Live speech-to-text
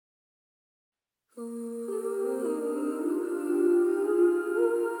Maybe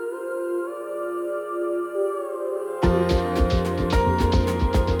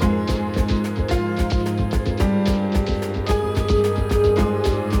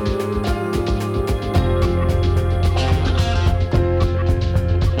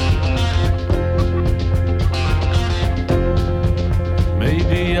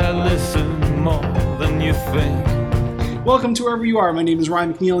I listen more than you think. Welcome to wherever you are. My name is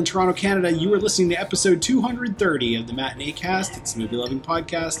Ryan McNeil in Toronto, Canada. You are listening to episode 230 of the Matinee Cast. It's a movie-loving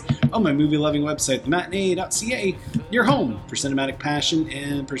podcast on my movie-loving website, thematinee.ca, your home for cinematic passion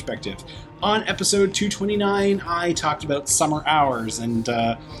and perspective. On episode 229, I talked about Summer Hours, and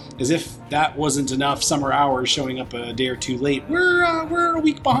as if that wasn't enough, Summer Hours showing up a day or two late. We're a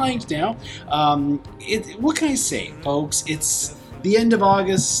week behind now. What can I say, folks? It's the end of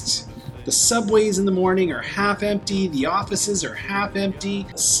August. The subways in the morning are half empty. The offices are half empty.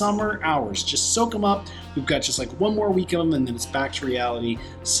 Summer Hours. Just soak them up. We've got just like one more week of them, and then it's back to reality.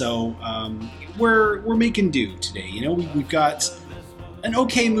 So we're making do today. You know, we've got an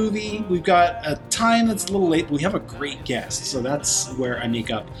okay movie. We've got a time that's a little late, but we have a great guest. So that's where I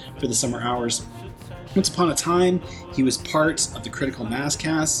make up for the Summer Hours. Once upon a time, he was part of the Critical Mass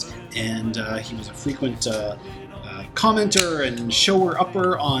cast, and he was a frequent commenter and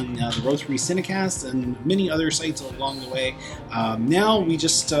shower-upper on the Row 3 Cinecast and many other sites along the way. Now we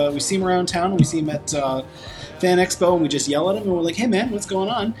just we see him around town. We see him at Fan Expo, and we just yell at him, and we're like, "Hey man, what's going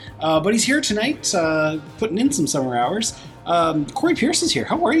on?" But he's here tonight, putting in some Summer Hours. Corey Pierce is here.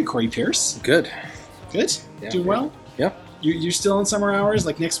 How are you, Corey Pierce? Good. Good? Yeah, Doing good. well? Yeah. You're still in Summer Hours?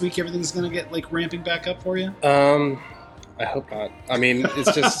 Like next week everything's going to get like ramping back up for you? I hope not. I mean,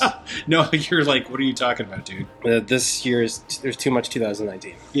 it's just No, you're like, what are you talking about, dude? this year there's too much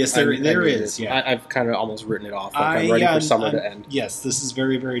 2019. Yes, there is. Yeah. I've kind of almost written it off. Like I'm ready for summer to end. Yes, this is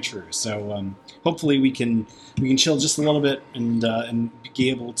very, very true. So hopefully we can chill just a little bit and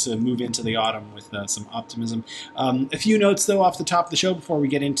be able to move into the autumn with some optimism. A few notes though off the top of the show before we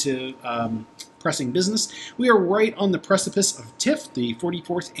get into pressing business. We are right on the precipice of TIFF, the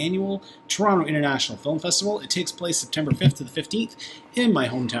 44th Annual Toronto International Film Festival. It takes place September 5th to the 15th in my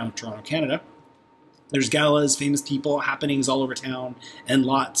hometown of Toronto, Canada. There's galas, famous people, happenings all over town, and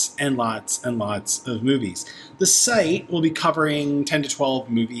lots and lots and lots of movies. The site will be covering 10 to 12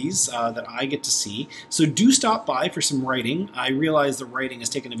 movies that I get to see, so do stop by for some writing. I realize the writing has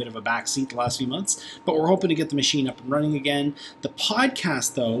taken a bit of a backseat the last few months, but we're hoping to get the machine up and running again. The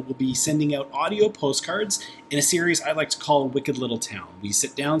podcast, though, will be sending out audio postcards in a series I like to call Wicked Little Town. We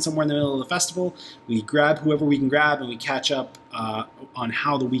sit down somewhere in the middle of the festival, we grab whoever we can grab, and we catch up on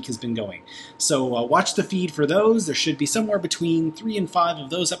how the week has been going. So watch the feed for those. There should be somewhere between 3 and 5 of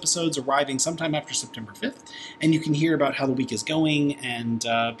those episodes arriving sometime after September 5th, and you can hear about how the week is going and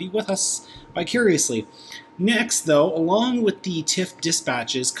be with us vicariously. Next, though, along with the TIFF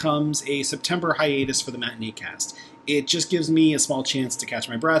dispatches comes a September hiatus for the Matinee Cast. It just gives me a small chance to catch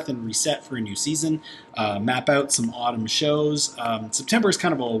my breath and reset for a new season, map out some autumn shows. September is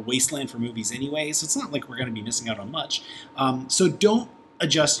kind of a wasteland for movies anyway, so it's not like we're going to be missing out on much. So don't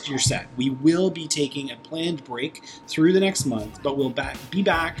adjust your set. We will be taking a planned break through the next month, but we'll be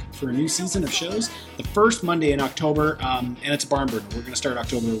back for a new season of shows the first Monday in October, and it's a barn burner. We're going to start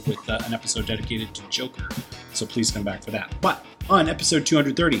October with an episode dedicated to Joker, so please come back for that. But on episode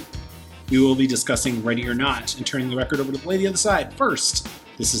 230, we will be discussing Ready or Not and turning the record over to Play the Other Side. First,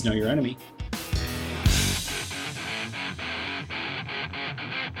 this is Know Your Enemy.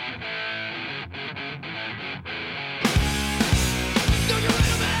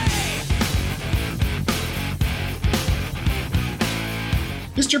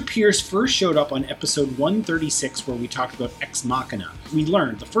 Mr. Pierce first showed up on episode 136 where we talked about Ex Machina. We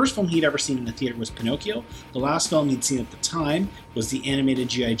learned the first film he'd ever seen in the theater was Pinocchio. The last film he'd seen at the time was the animated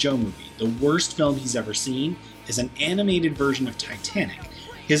G.I. Joe movie. The worst film he's ever seen is an animated version of Titanic.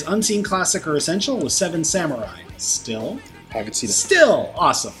 His unseen classic or essential was Seven Samurai. Still? I haven't seen it. Still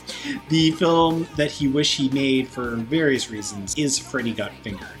awesome. The film that he wished he made for various reasons is Freddy Got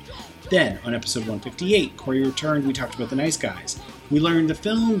Fingered. Then, on episode 158, Corey returned, we talked about The Nice Guys. We learned the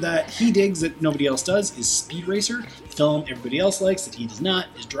film that he digs that nobody else does is Speed Racer. The film everybody else likes that he does not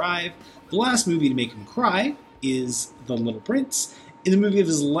is Drive. The last movie to make him cry is The Little Prince. In the movie of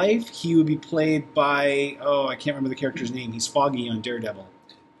his life, he would be played by, I can't remember the character's name. He's Foggy on Daredevil.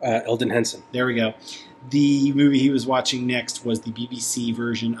 Eldon Henson. There we go. The movie he was watching next was the BBC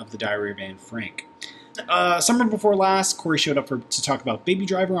version of The Diary of Anne Frank. Summer before last, Corey showed up to talk about Baby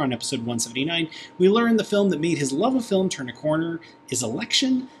Driver on episode 179. We learned the film that made his love of film turn a corner is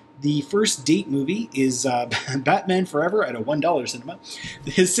Election. The first date movie is Batman Forever at a $1 cinema.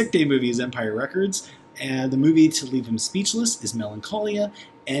 His sick day movie is Empire Records. And the movie to leave him speechless is Melancholia.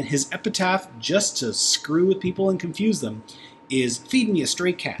 And his epitaph, just to screw with people and confuse them, is Feed Me a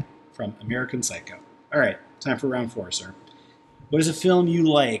Stray Cat from American Psycho. All right, time for round 4, sir. What is a film you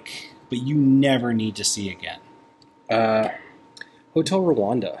like, but you never need to see again? Hotel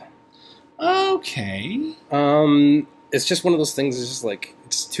Rwanda. Okay. It's just one of those things. It's just like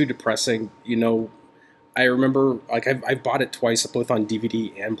it's too depressing. You know, I remember like I bought it twice, both on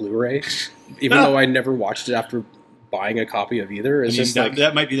DVD and Blu-ray, even though I never watched it after buying a copy of either. It's just that,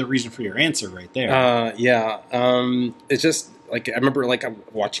 that might be the reason for your answer right there. It's just like I remember like I'm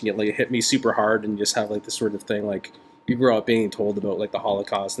watching it, like it hit me super hard, and you just have like this sort of thing like you grow up being told about like the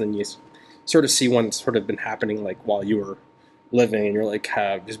Holocaust, and then you sort of see one sort of been happening like while you were living, and you're like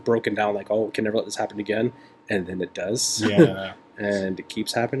just broken down, like, oh, can never let this happen again, and then it does, yeah, and it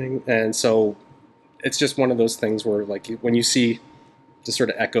keeps happening, and so it's just one of those things where like when you see the sort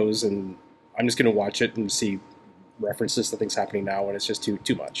of echoes, and I'm just going to watch it and see references to things happening now, and it's just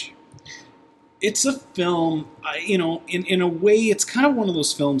too much. It's a film, in a way, it's kind of one of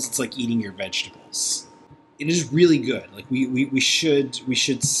those films. It's like eating your vegetables. It is really good. Like we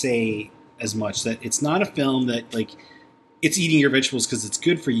should say as much that it's not a film that like it's eating your vegetables because it's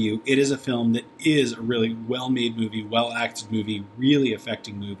good for you. It is a film that is a really well-made movie, well-acted movie, really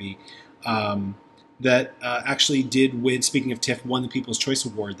affecting movie that actually did win. Speaking of TIFF, won the People's Choice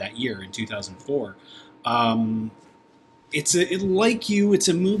Award that year in 2004. It's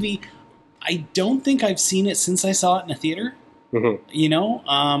a movie. I don't think I've seen it since I saw it in a theater.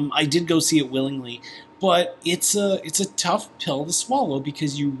 Mm-hmm. I did go see it willingly, but it's a tough pill to swallow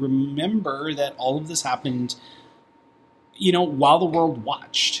because you remember that all of this happened, while the world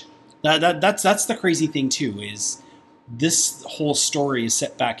watched. That's the crazy thing too, is this whole story is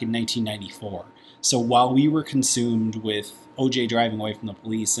set back in 1994. So while we were consumed with OJ driving away from the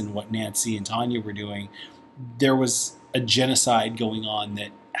police and what Nancy and Tanya were doing, there was a genocide going on that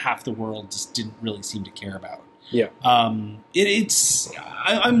half the world just didn't really seem to care about. Yeah. I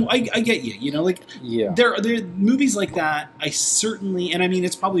get you. Yeah. There are movies like that. I certainly, and I mean,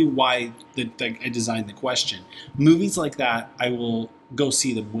 it's probably why I designed the question. Movies like that, I will go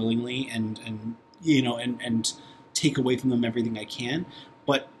see them willingly and take away from them everything I can.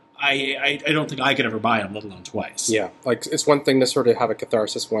 But I don't think I could ever buy them, let alone twice. Yeah. Like it's one thing to sort of have a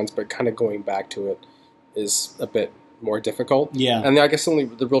catharsis once, but kind of going back to it is a bit more difficult. Yeah. And I guess only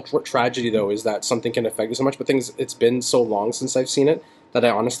the real tragedy though is that something can affect you so much, but it's been so long since I've seen it that I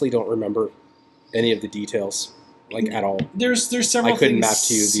honestly don't remember any of the details at all. There's several I couldn't things. map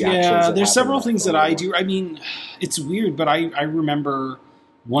to you the actions. Yeah, there's several things that I do. I mean, it's weird, but I remember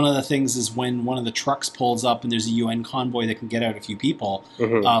one of the things is when one of the trucks pulls up and there's a UN convoy that can get out a few people.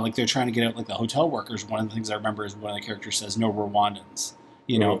 Mm-hmm. Like they're trying to get out like the hotel workers. One of the things I remember is one of the characters says, "No Rwandans."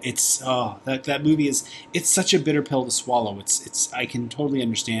 It's that movie it's such a bitter pill to swallow. It's I can totally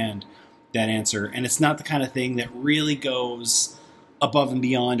understand that answer, and it's not the kind of thing that really goes above and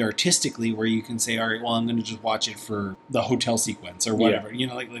beyond artistically, where you can say, all right, well, I'm going to just watch it for the hotel sequence or whatever,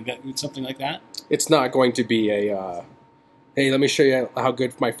 like that, something like that. It's not going to be a hey, let me show you how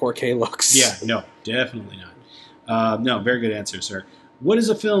good my 4K looks. Yeah, no, definitely not. No, very good answer, sir. What is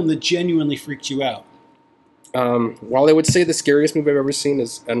a film that genuinely freaked you out? While I would say the scariest movie I've ever seen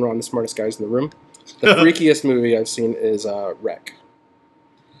is Enron, the Smartest Guys in the Room, the freakiest movie I've seen is Wreck.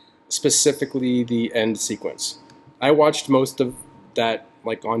 Specifically the end sequence. I watched most of that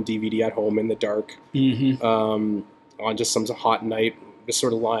on DVD at home in the dark, on just some hot night, just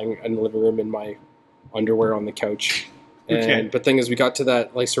sort of lying in the living room in my underwear on the couch. And the thing is, we got to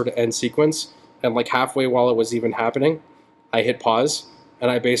that sort of end sequence, and halfway while it was even happening, I hit pause, and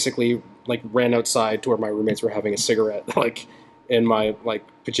I basically ran outside to where my roommates were having a cigarette, in my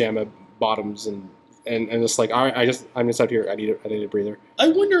pajama bottoms, and just all right, I'm just out here. I need a breather. I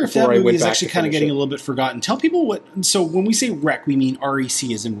wonder if that movie is actually kind of getting a little bit forgotten. Tell people what. So when we say Rec, we mean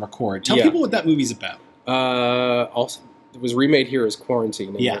REC as in record. Tell people what that movie's about. Also, it was remade here as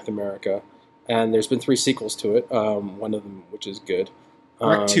Quarantine in North America, and there's been 3 sequels to it. One of them, which is good.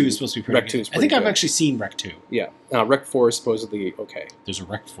 Rec 2 is supposed to be pretty Rec good. 2 is I think good. I've actually seen Rec 2. Yeah. Rec 4 is supposedly okay. There's a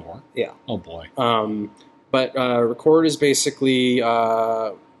Rec 4? Yeah. Oh, boy. But Record is basically,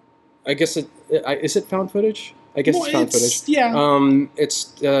 I guess is it found footage? I guess it's found footage. Yeah.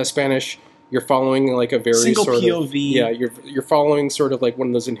 It's Spanish. You're following a very single sort POV. of... Yeah, you're following sort of one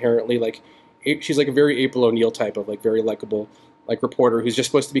of those inherently, she's a very April O'Neil type of, very likable, reporter who's just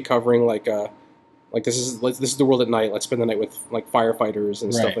supposed to be covering, this is the world at night. Let's spend the night with firefighters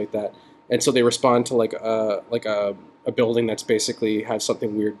and stuff like that. and so they respond to like a building that's basically has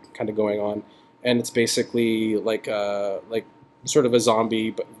something weird kind of going on, and it's basically like sort of a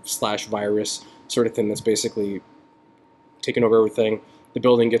zombie slash virus sort of thing that's basically taken over everything. The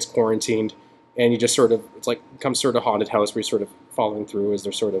building gets quarantined, and you just sort of, it's like comes sort of haunted house where you're sort of following through as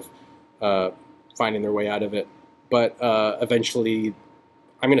they're sort of finding their way out of it. But eventually,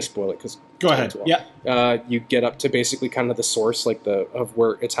 I'm going to spoil it because Go ahead. Yeah. you get up to basically kind of the source, like of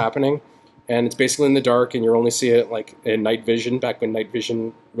where it's happening, and it's basically in the dark, and you only see it like in night vision. Back when night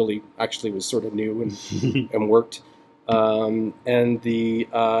vision really actually was sort of new and worked, and the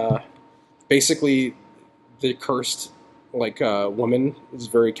basically the cursed woman, is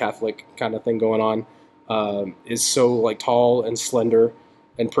very Catholic kind of thing going on, is so like tall and slender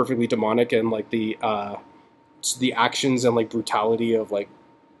and perfectly demonic, and like the actions and like brutality of like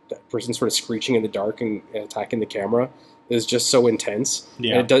that person sort of screeching in the dark and attacking the camera is just so intense.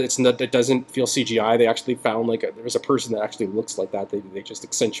 Yeah. And it doesn't feel CGI. They actually found there was a person that actually looks like that. They just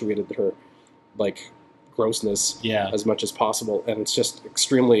accentuated her like grossness as much as possible, and it's just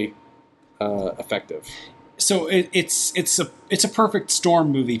extremely effective. So it's a perfect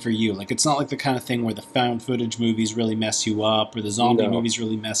storm movie for you. Like, it's not like the kind of thing where the found footage movies really mess you up or the zombie movies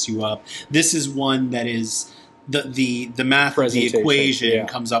really mess you up. This is one that is the math of the equation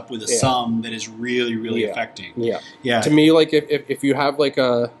comes up with a sum that is really, really affecting. Yeah. To me, like if you have like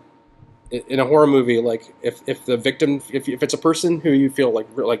in a horror movie, like if the victim, if it's a person who you feel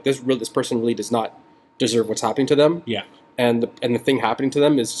like this person really does not deserve what's happening to them. Yeah. And the thing happening to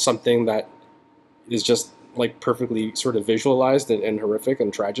them is something that is just like perfectly sort of visualized and horrific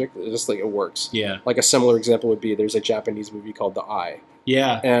and tragic. It's just like it works. Yeah. Like a similar example would be there's a Japanese movie called The Eye.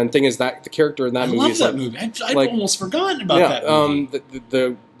 Yeah. And the thing is that the character in that movie love is that movie. I'd almost forgotten about that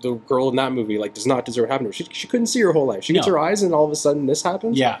movie. The girl in that movie does not deserve what happened to her. She couldn't see her whole life. She gets her eyes, and all of a sudden this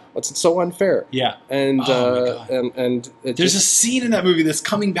happens. Yeah. It's so unfair. Yeah. And my God. and there's a scene in that movie that's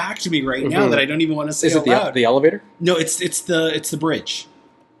coming back to me right now that I don't even want to say out loud. The elevator? No, it's the bridge.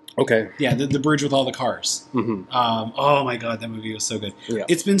 Okay. Yeah, the bridge with all the cars. Mm-hmm. Oh my God, that movie was so good. Yeah.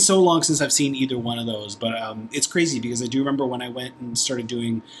 It's been so long since I've seen either one of those, but it's crazy because I do remember when I went and started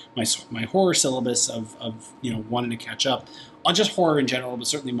doing my horror syllabus of wanting to catch up on just horror in general, but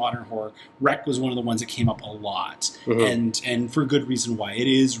certainly modern horror. Wreck was one of the ones that came up a lot, and for good reason why. It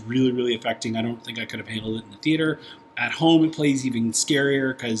is really, really affecting. I don't think I could have handled it in the theater. At home, it plays even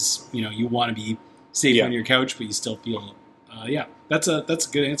scarier because you want to be safe on your couch, but you still feel. That's a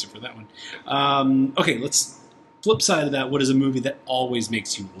good answer for that one. Okay, let's flip side of that. What is a movie that always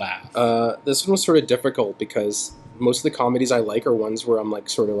makes you laugh? This one was sort of difficult because most of the comedies I like are ones where I'm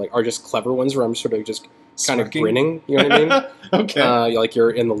are just clever ones where I'm sort of just kind of grinning. You know what I mean? Okay. Like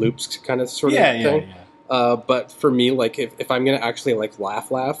you're in the loops kind of sort of thing. Yeah. But for me, like if I'm gonna actually like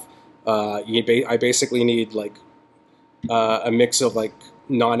laugh, I basically need like a mix of like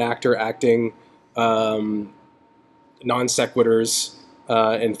non-actor acting. Non sequiturs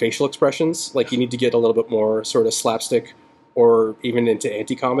and facial expressions. Like you need to get a little bit more sort of slapstick or even into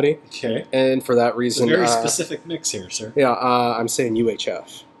anti-comedy. Okay. And for that reason... It's a very specific mix here, sir. Yeah, I'm saying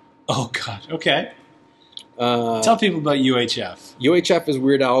UHF. Oh, God. Okay. Tell people about UHF. UHF is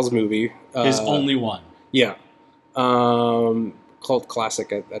Weird Al's movie. His only one. Yeah. Cult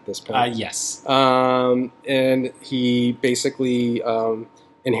classic at this point. Yes. And he basically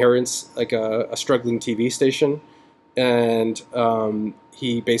inherits like a struggling TV station. And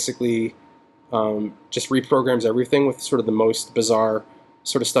he basically just reprograms everything with sort of the most bizarre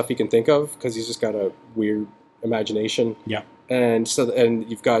sort of stuff he can think of because he's just got a weird imagination. Yeah. And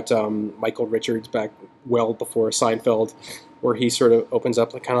you've got Michael Richards back well before Seinfeld, where he sort of opens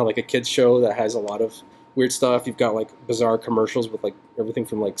up kind of like a kids show that has a lot of weird stuff. You've got like bizarre commercials with like everything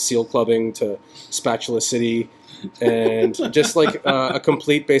from like seal clubbing to Spatula City, and just like a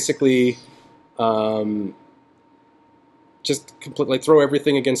complete basically. Just completely throw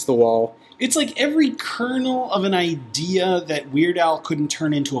everything against the wall. It's like every kernel of an idea that Weird Al couldn't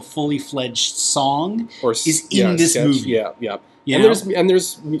turn into a fully fledged song is in this movie. Yeah. And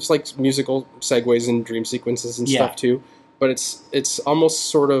there's like musical segues and dream sequences and stuff too. But it's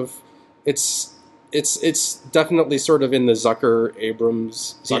almost sort of it's definitely sort of in the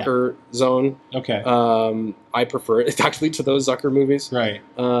Zucker-Abrams zone. Okay. I prefer it actually to those Zucker movies. Right.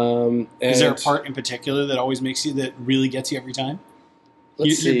 Is there a part in particular that always that really gets you every time?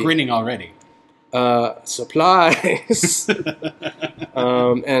 You're grinning already. Supplies.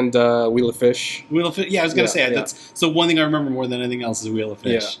 And Wheel of Fish. Wheel of Fish. Yeah, I was gonna say that's so one thing I remember more than anything else is Wheel of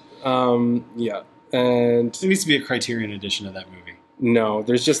Fish. Yeah. And there needs to be a Criterion edition of that movie. No,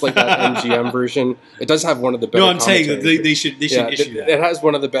 there's just like that MGM version. It does have one of the better. No, I'm saying that commentary. they should issue that. It has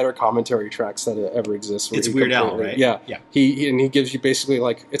one of the better commentary tracks that ever exists. where It's he Weird Al, completely- right? Yeah, Yeah. He gives you basically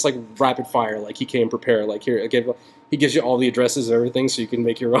like it's like rapid fire. Like he came prepared. Like he gives you all the addresses and everything, so you can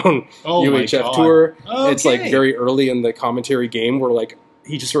make your own Oh my UHF God. tour. It's like Okay. very early in the commentary game where like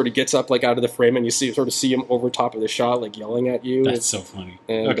he just sort of gets up like out of the frame and you sort of see him over top of the shot like yelling at you. That's so funny.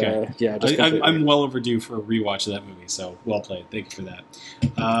 And, Okay. just completely- I'm well overdue for a rewatch of that movie, so well played. Thank you for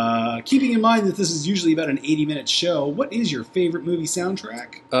that. Keeping in mind that this is usually about an 80-minute show, what is your favorite movie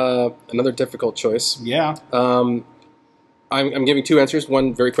soundtrack? another difficult choice. Yeah. I'm giving two answers,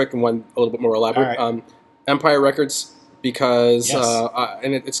 one very quick and one a little bit more elaborate. All right. Empire Records, because Yes.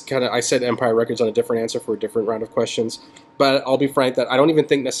 and it's kind of I said Empire Records on a different answer for a different round of questions, but I'll be frank that I don't even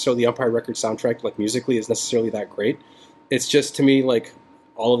think necessarily the Empire Records soundtrack like musically is necessarily that great. It's just to me like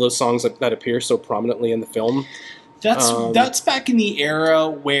all of those songs that appear so prominently in the film. That's back in the era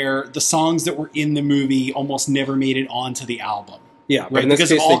where the songs that were in the movie almost never made it onto the album. Yeah, but Right, in this because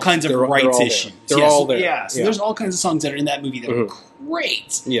case, of all kinds of they're rights all there. issues. They're Yes, all there. Yeah, so there's all kinds of songs that are in that movie that are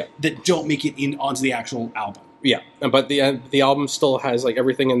great Yeah. that don't make it in onto the actual album. Yeah, but the album still has like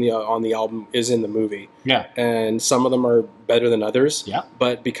everything in the on the album is in the movie. Yeah. And some of them are better than others. Yeah.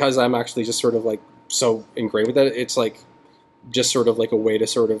 But because I'm actually just sort of like so ingrained with it, it's like just sort of like a way to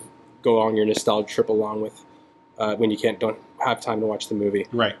sort of go on your nostalgia trip along with when you don't have time to watch the movie.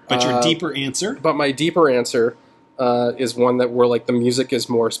 Right. But your deeper answer? But my deeper answer is one that where like the music is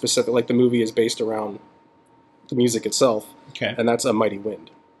more specific, like the movie is based around the music itself, Okay. and that's A Mighty Wind.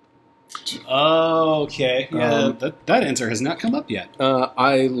 Oh, okay. Yeah, that answer has not come up yet.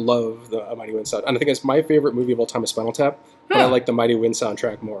 I love the A Mighty Wind sound, and I think it's my favorite movie of all time is Spinal Tap, but I Huh. like the Mighty Wind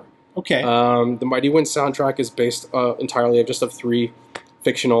soundtrack more. Okay. The Mighty Wind soundtrack is based entirely of three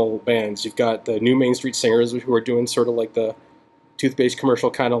fictional bands. You've got the New Main Street Singers, who are doing sort of like the toothpaste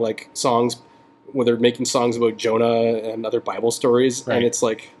commercial kind of like songs, where they're making songs about Jonah and other Bible stories, Right. and it's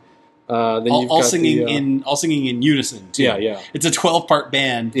like then you've all got singing the, all singing in unison too. Yeah. It's a 12-part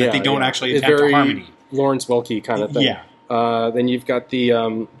band that they don't actually It's attempt very to harmony. Lawrence Welky kind of thing. Yeah. Then you've got the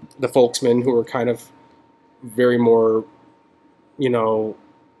Folksmen, who are kind of very more,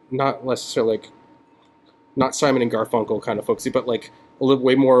 not necessarily like, not Simon and Garfunkel kind of folksy, but like a little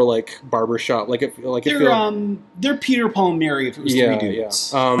way more like barbershop. They're Peter Paul and Mary if it was three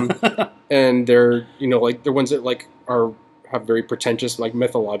dudes. And they're they're ones that like have very pretentious like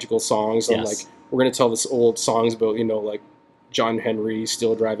mythological songs and Yes. like we're gonna tell this old songs about like John Henry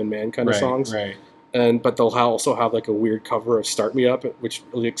Steel Driving Man kind of songs. Right. But they'll also have like a weird cover of "Start Me Up," which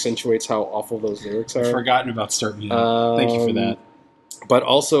really accentuates how awful those lyrics are. I've forgotten about Start Me Up. Thank you for that. But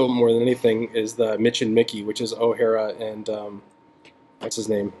also, more than anything, is the Mitch and Mickey, which is O'Hara and what's his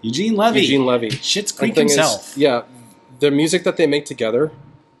name? Eugene Levy. Schitt's The Creek thing is, himself. yeah, the music that they make together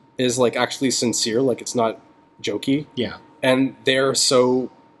is like actually sincere, like it's not jokey, Yeah. and they're so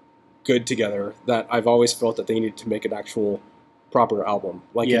good together that I've always felt that they needed to make an actual proper album.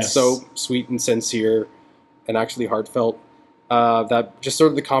 Like Yes. it's so sweet and sincere and actually heartfelt. That just sort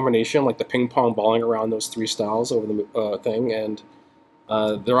of the combination, like the ping pong balling around those three styles over the thing, and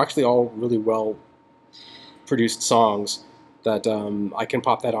they're actually all really well produced songs that I can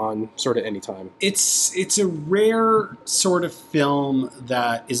pop that on sort of anytime. It's a rare sort of film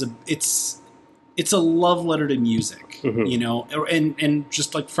that is it's a love letter to music, Mhm. and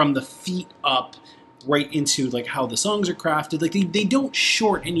just like from the feet up right into like how the songs are crafted. Like they don't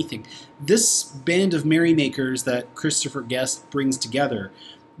short anything. This band of merrymakers that Christopher Guest brings together,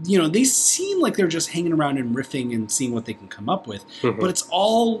 they seem like they're just hanging around and riffing and seeing what they can come up with. Mhm. But it's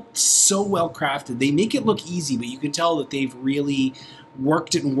all so well crafted. They make it look easy, but you can tell that they've really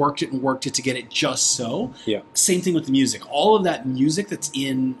worked it and worked it and worked it to get it just so. Yeah. Same thing with the music. All of that music that's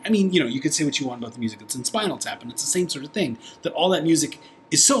in, you could say what you want about the music that's in Spinal Tap, and it's the same sort of thing, that all that music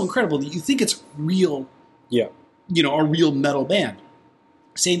is so incredible that you think it's real, Yeah. a real metal band.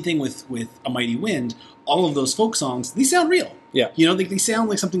 Same thing with A Mighty Wind. All of those folk songs, they sound real. Yeah. They sound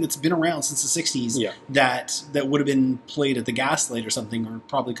like something that's been around since the 60s Yeah. that would have been played at the Gaslight or something, or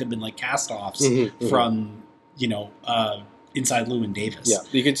probably could have been like cast-offs Mhm, mhm. from, Inside Llewyn Davis. Yeah,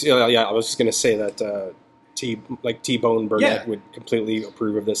 you could. Yeah, I was just gonna say that T-Bone Burnett Yeah. would completely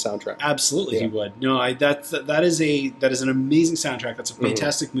approve of this soundtrack. Absolutely, Yeah. he would. No, that is an amazing soundtrack. That's a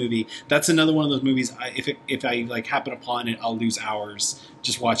fantastic movie. That's another one of those movies. If I like happen upon it, I'll lose hours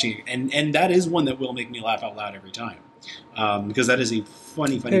just watching it. And that is one that will make me laugh out loud every time. because that is a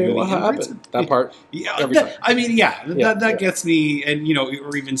funny Hey, movie. what And happened? That part. Yeah, Every time. I mean, Yeah, that yeah. gets me, and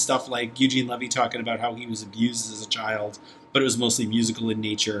or even stuff like Eugene Levy talking about how he was abused as a child, but it was mostly musical in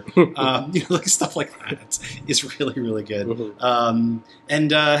nature. Like stuff like that is really, really good. Mhm.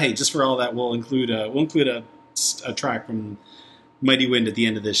 And hey, just for all that, we'll include a track from Mighty Wind at the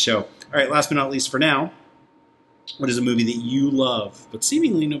end of this show. All right, last but not least, for now, what is a movie that you love, but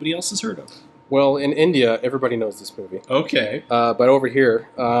seemingly nobody else has heard of? Well, in India, everybody knows this movie. Okay. But over here,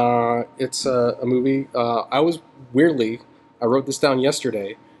 it's a movie. I wrote this down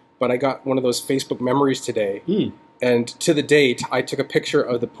yesterday, but I got one of those Facebook memories today. And to the date, I took a picture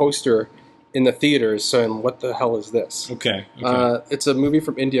of the poster in the theaters saying, what the hell is this? Okay. It's a movie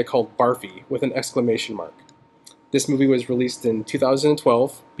from India called Barfi, with an exclamation mark. This movie was released in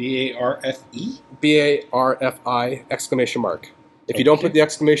 2012. BARFE? BARFI, exclamation mark. If you don't put the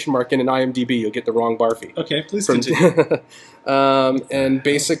exclamation mark in an IMDb, you'll get the wrong Barfi. Okay, please continue. And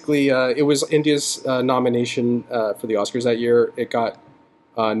basically, it was India's nomination for the Oscars that year. It got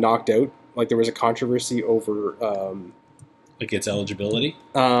knocked out. Like, there was a controversy over... Like its eligibility?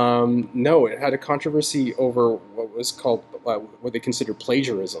 No, it had a controversy over what was called, what they considered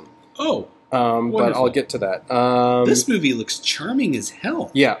plagiarism. Oh, but I'll get to that. this movie looks charming as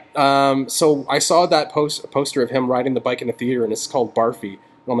hell. Yeah. So I saw that poster of him riding the bike in the theater, and it's called Barfi.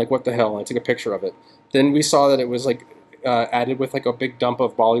 And I'm like, what the hell? And I took a picture of it. Then we saw that it was like added with like a big dump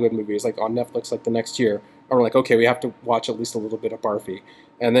of Bollywood movies, like on Netflix, like the next year. And we're like, okay, we have to watch at least a little bit of Barfi.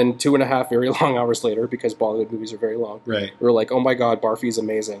 And then 2.5 very long hours later, because Bollywood movies are very long, Right. we were like, oh my god, Barfi is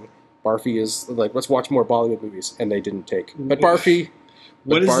amazing. Barfi is like, let's watch more Bollywood movies, and they didn't take. But Barfi.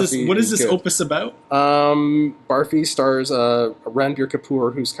 What is Barfi this? What is this good. opus about? Barfi stars Ranbir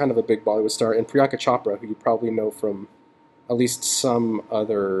Kapoor, who's kind of a big Bollywood star, and Priyanka Chopra, who you probably know from at least some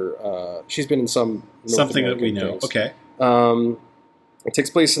other. She's been in some North Something that American we know. things. Okay. It takes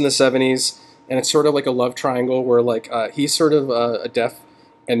place in the 70s, and it's sort of like a love triangle where like he's sort of a deaf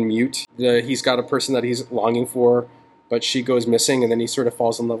and mute. He's got a person that he's longing for, but she goes missing, and then he sort of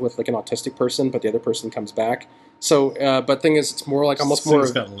falls in love with like an autistic person, but the other person comes back. So, but thing is, it's more like almost So more.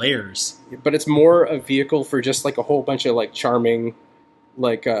 it's got layers. But it's more a vehicle for just like a whole bunch of like charming,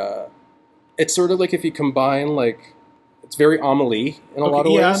 like it's sort of like if you combine like it's very Amelie in a lot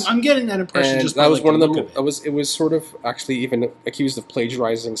of yeah, ways. I'm getting that impression. And Just that by, was like, one of the them. look of it. It was sort of actually even accused of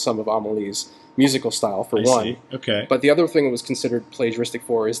plagiarizing some of Amelie's musical style for I one. see. Okay. But the other thing it was considered plagiaristic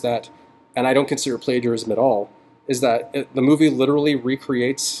for is that, and I don't consider plagiarism at all, is that the movie literally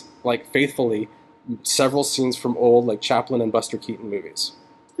recreates like faithfully several scenes from old like Chaplin and Buster Keaton movies.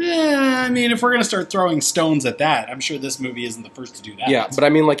 Yeah, I mean, if we're gonna start throwing stones at that, I'm sure this movie isn't the first to do that. Yeah, but I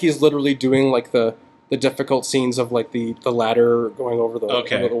mean, like he's literally doing like the difficult scenes of like the ladder going over the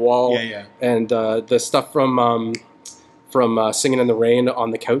wall, Yeah. and the stuff from Singing in the Rain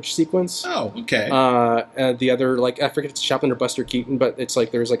on the couch sequence. Oh, okay. And the other, like I forget if it's Chaplin or Buster Keaton, but it's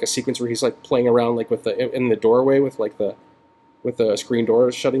like there's like a sequence where he's like playing around like with in the doorway with the screen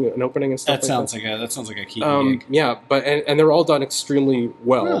door shutting and opening and stuff. that sounds like a key gig. Yeah, but and they're all done extremely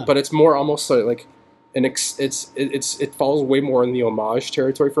well. Yeah. But it's more almost like it falls way more in the homage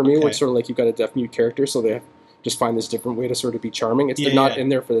territory for me, Okay. where it's sort of like you've got a deaf mute character, so they just find this different way to sort of be charming. It's Yeah, not yeah. in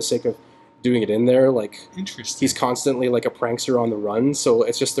there for the sake of doing it in there. Like Interesting. he's constantly like a prankster on the run, so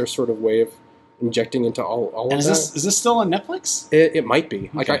it's just their sort of way of injecting into all And of that. is this still on Netflix? It might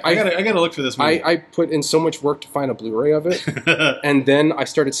be. Like Okay. I gotta look for this movie. I put in so much work to find a Blu-ray of it, and then I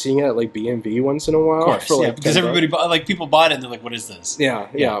started seeing it at like BMV once in a while. Of course, for, like, yeah, because $10. everybody people bought it and they're like, "What is this?" Yeah.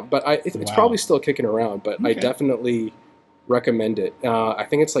 But it's Wow. probably still kicking around. But I Okay. definitely recommend it. I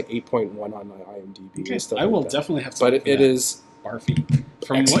think it's like 8.1 on my IMDb. Okay. And stuff I will like that. definitely have to. But look for it that. is Barfi.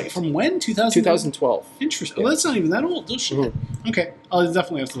 From what? Excellent. From when? 2012. Interesting. Yeah. Well, that's not even that old. Oh, shit. Mhm. Okay. I'll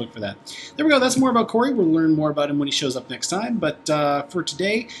definitely have to look for that. There we go. That's more about Corey. We'll learn more about him when he shows up next time. But for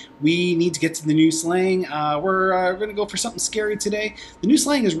today, we need to get to the new slang. We're going to go for something scary today. The new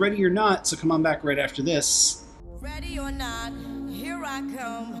slang is Ready or Not, so come on back right after this. Ready or not, here I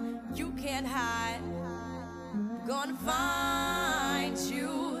come. You can't hide. Gonna find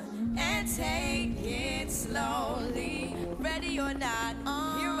you and take it slowly. Ready or not,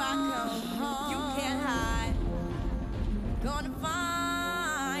 here I come. You can't hide. Gonna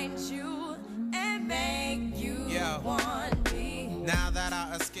find you and make you want me. Now that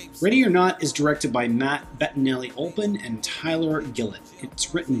I escaped. Ready or Not is directed by Matt Bettinelli-Olpin and Tyler Gillett.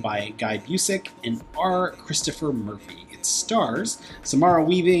 It's written by Guy Busick and R. Christopher Murphy. It stars Samara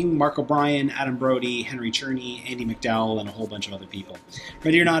Weaving, Mark O'Brien, Adam Brody, Henry Cherney, Andy McDowell, and a whole bunch of other people.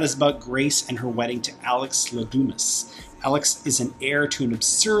 Ready or Not is about Grace and her wedding to Alex Ladumas. Alex is an heir to an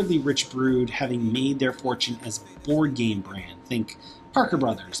absurdly rich brood, having made their fortune as a board game brand. Think Parker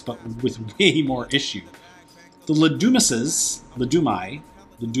Brothers, but with way more issue. The Ledume,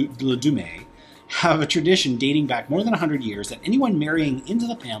 have a tradition dating back more than 100 years that anyone marrying into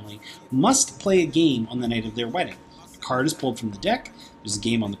the family must play a game on the night of their wedding. A card is pulled from the deck, there's a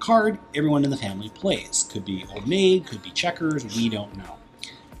game on the card, everyone in the family plays. Could be Old Maid, could be checkers, we don't know.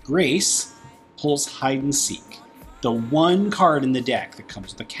 Grace pulls hide and seek, the one card in the deck that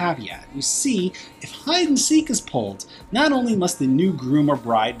comes with a caveat. You see, if hide and seek is pulled, not only must the new groom or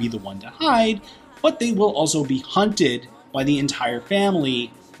bride be the one to hide, but they will also be hunted by the entire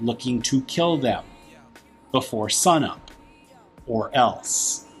family looking to kill them before sunup, or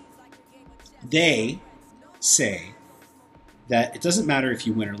else. They say that it doesn't matter if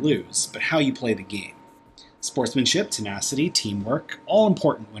you win or lose, but how you play the game. Sportsmanship, tenacity, teamwork, all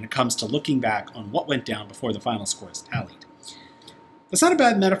important when it comes to looking back on what went down before the final score is tallied. That's not a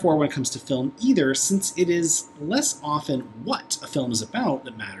bad metaphor when it comes to film either, since it is less often what a film is about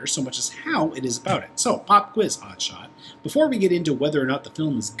that matters so much as how it is about it. So, pop quiz, hotshot. Before we get into whether or not the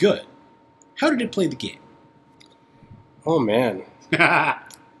film is good, how did it play the game? Oh man,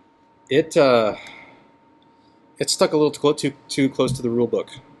 it stuck a little too close to the rule book.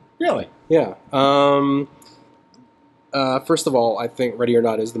 Really? Yeah. First of all, I think Ready or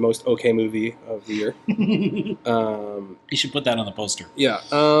Not is the most okay movie of the year. You should put that on the poster. Yeah.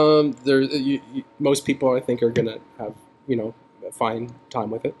 Most people, I think, are gonna have a fine time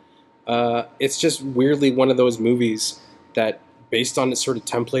with it. It's just weirdly one of those movies that, based on its sort of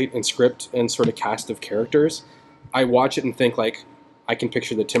template and script and sort of cast of characters, I watch it and think like, I can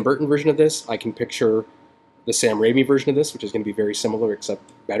picture the Tim Burton version of this. I can picture the Sam Raimi version of this, which is going to be very similar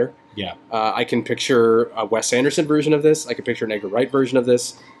except better. Yeah. I can picture a Wes Anderson version of this. I can picture an Edgar Wright version of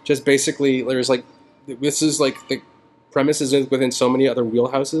this. Just basically, this is like the premise is within so many other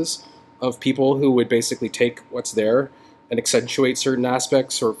wheelhouses of people who would basically take what's there and accentuate certain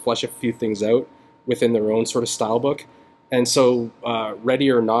aspects or flesh a few things out within their own sort of style book. And so, Ready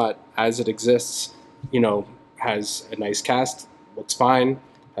or Not, as it exists, has a nice cast, looks fine,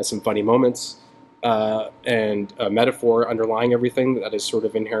 has some funny moments, and a metaphor underlying everything that is sort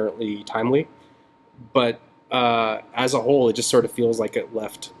of inherently timely. But as a whole, it just sort of feels like it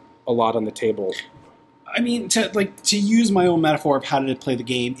left a lot on the table. I mean, to use my own metaphor of how did it play the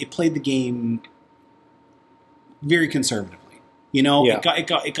game, it played the game very conservatively. Yeah.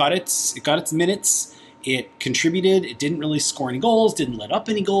 It got its minutes. It contributed. It didn't really score any goals. Didn't let up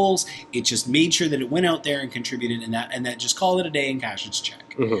any goals. It just made sure that it went out there and contributed, and that just call it a day and cash its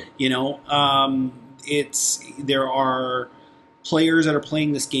check. Mm-hmm. There are players that are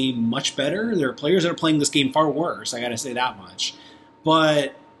playing this game much better. There are players that are playing this game far worse. I got to say that much,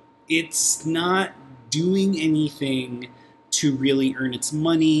 but it's not doing anything to really earn its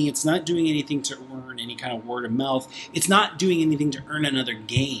money. It's not doing anything to earn any kind of word of mouth. It's not doing anything to earn another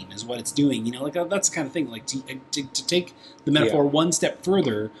game is what it's doing. That's the kind of thing, like to take the metaphor one step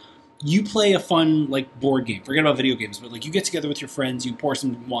further, you play a fun board game. Forget about video games, but you get together with your friends, you pour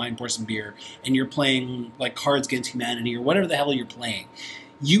some wine, pour some beer, and you're playing Cards Against Humanity or whatever the hell you're playing.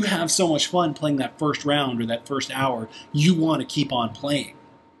 You have so much fun playing that first round or that first hour, you want to keep on playing.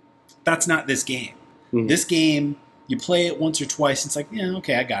 That's not this game. Mm-hmm. This game, you play it once or twice, it's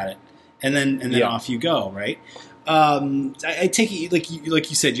okay, I got it. And then off you go, right? I take it, like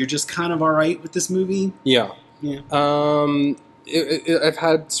you said, you're just kind of all right with this movie? Yeah. Yeah. I've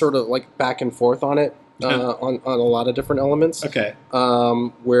had sort of back and forth on it, on a lot of different elements. Okay.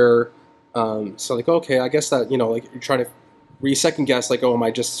 Okay, I guess that, you're trying to second guess, am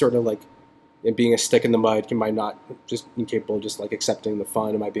I just sort of being a stick in the mud? Am I not just incapable of just accepting the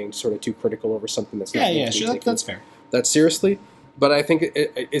fun? Am I being sort of too critical over something that's not? Yeah, sure, that's fair. That seriously, but I think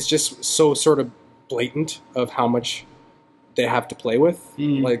it's just so sort of blatant of how much they have to play with,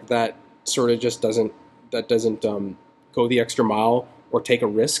 that sort of just doesn't go the extra mile or take a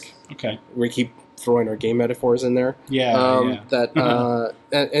risk. Okay, we keep throwing our game metaphors in there. Yeah.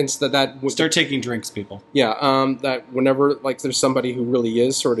 And so that start taking drinks, people. Yeah, that whenever there's somebody who really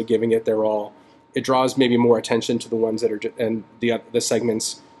is sort of giving it their all, it draws maybe more attention to the ones that are and the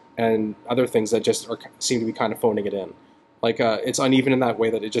segments and other things that just seem to be kind of phoning it in. It's uneven in that way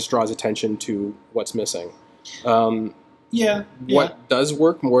that it just draws attention to what's missing. What does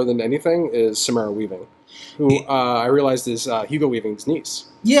work more than anything is Samara Weaving. who I realized is Hugo Weaving's niece.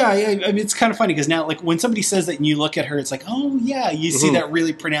 Yeah, I mean, it's kind of funny because now, like, when somebody says that and you look at her, it's like, oh, yeah, you see that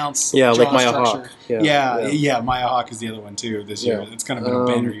really pronounced Yeah, jaw like Maya structure. Hawke. Yeah, Maya Hawke is the other one, too, this year. Yeah. It's kind of been a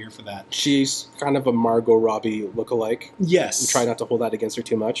banner year for that. She's kind of a Margot Robbie lookalike. Yes. We try not to hold that against her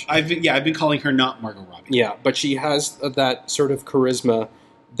too much. I've been calling her not Margot Robbie. Yeah, but she has that sort of charisma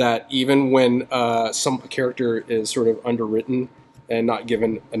that even when some character is sort of underwritten and not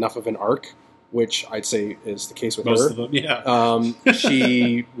given enough of an arc, which I'd say is the case with Most her. of them, yeah.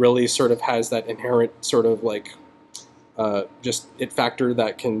 She really sort of has that inherent sort of like just it factor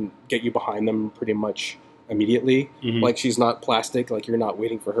that can get you behind them pretty much immediately. Mhm. Like she's not plastic. Like you're not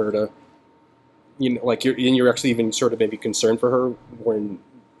waiting for her to, like you're actually even sort of maybe concerned for her when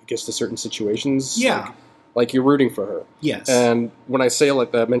it gets to certain situations. Yeah. Like you're rooting for her. Yes. And when I say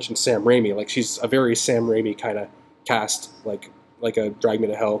like I mentioned Sam Raimi, like she's a very Sam Raimi kind of cast, like a Drag Me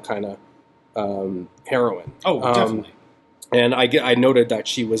to Hell kind of heroine. Oh, definitely. And I noted that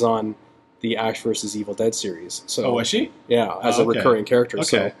she was on the Ash vs. Evil Dead series. So Oh, was she? yeah, as a okay. recurring character.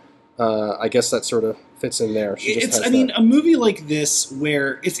 Okay. So I guess that sort of fits in there. She just has that. a movie like this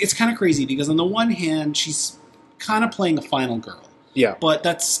where it's kind of crazy because on the one hand, she's kind of playing a final girl. Yeah. But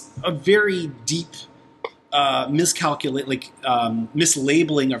that's a very deep mislabeling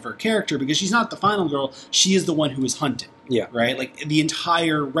of her character because she's not the final girl. She is the one who is hunted. Yeah. Right? Like the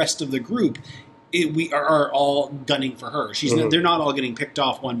entire rest of the group, we are all gunning for her. They're not all getting picked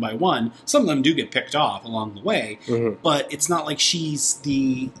off one by one. Some of them do get picked off along the way, but it's not like she's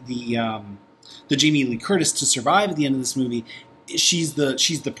the Jamie Lee Curtis to survive at the end of this movie. She's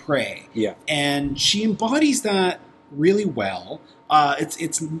the prey. Yeah. And she embodies that really well.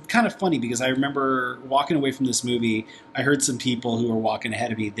 It's kind of funny because I remember walking away from this movie, I heard some people who were walking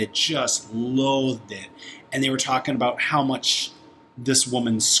ahead of me that just loathed it. And they were talking about how much this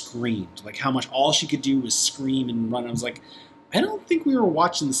woman screamed. Like how much all she could do was scream and run. I was like, I don't think we were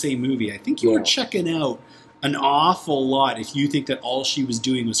watching the same movie. I think you were checking out an awful lot if you think that all she was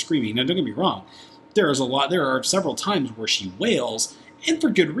doing was screaming. Now, don't get me wrong. There are several times where she wails, and for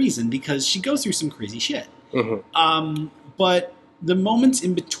good reason, because she goes through some crazy shit. But the moments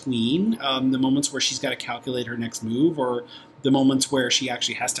in between, the moments where she's got to calculate her next move, or the moments where she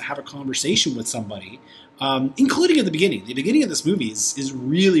actually has to have a conversation with somebody, including at the beginning. The beginning of this movie is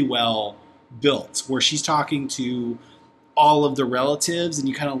really well built, where she's talking to all of the relatives, and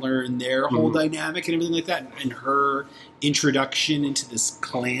you kind of learn their whole dynamic and everything like that, and her introduction into this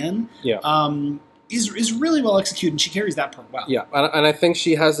clan. Is really well executed, and she carries that part well. Yeah, and I think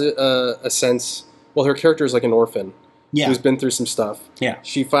she has a sense. Well, her character is like an orphan who's been through some stuff. Yeah,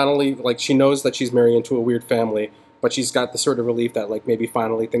 she finally she knows that she's married into a weird family, but she's got the sort of relief that maybe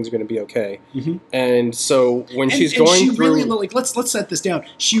finally things are going to be okay. And so when she's going through, really let's set this down.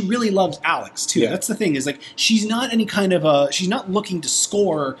 She really loves Alex too. That's the thing, is she's not any kind of she's not looking to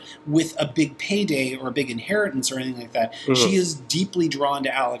score with a big payday or a big inheritance or anything like that. She is deeply drawn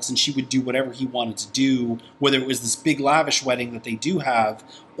to Alex, and she would do whatever he wanted to do, whether it was this big lavish wedding that they do have,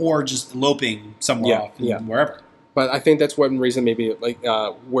 or just eloping somewhere off wherever. But I think that's one reason maybe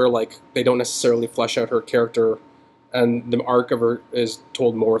where they don't necessarily flesh out her character. And the arc of her is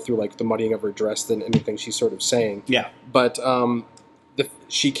told more through the muddying of her dress than anything she's sort of saying. Yeah. But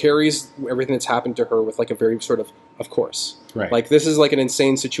she carries everything that's happened to her with a very sort of course. Right. This is an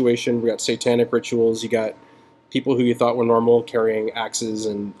insane situation. We got satanic rituals. You got people who you thought were normal carrying axes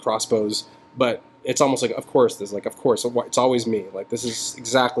and crossbows. But it's almost of course. There's of course. It's always me. This is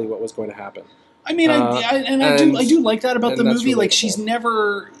exactly what was going to happen. I mean, I do like that about the movie. She's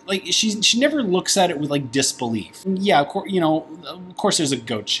never she never looks at it with disbelief. Yeah, of course, there's a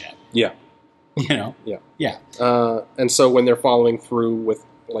goat shed. Yeah, Yeah. And so when they're following through with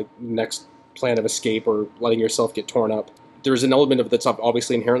next plan of escape or letting yourself get torn up, there's an element of it that's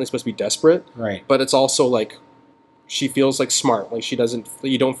obviously inherently supposed to be desperate. Right. But it's also she feels smart. She doesn't.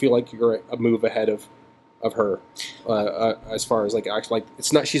 You don't feel like you're a move ahead of her as far as actually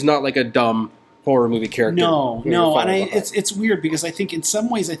it's not. She's not a dumb horror movie character. No, and it's weird because I think in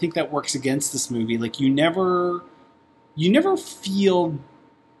some ways that works against this movie. You never feel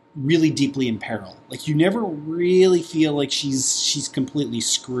really deeply in peril. You never really feel like she's completely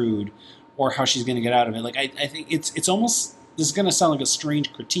screwed or how she's going to get out of it. I think it's almost, this is going to sound like a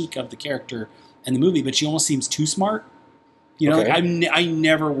strange critique of the character and the movie, but she almost seems too smart. I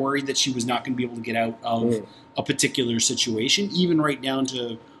never worried that she was not going to be able to get out of a particular situation, even right down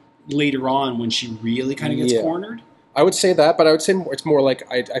to later on when she really kind of gets cornered. I would say that, but I would say it's more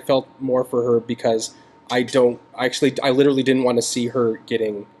I felt more for her because I literally didn't want to see her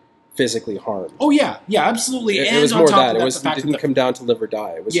getting physically harmed. Oh yeah, absolutely. It And was on more top that. of It that, was the fact it didn't that come down to live or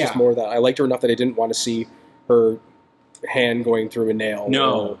die. It was Yeah. just more that I liked her enough that I didn't want to see her hand going through a nail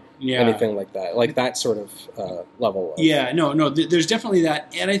or anything like that. Like that sort of level. There's definitely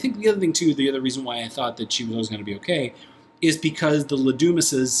that. And I think the other thing too, the other reason why I thought that she was always going to be okay, is because the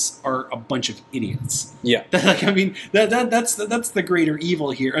Ledumases are a bunch of idiots. Yeah. Like, I mean, that's the greater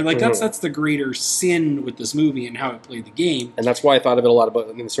evil here, and like Mm-hmm. that's the greater sin with this movie and how it played the game. And that's why I thought of it a lot about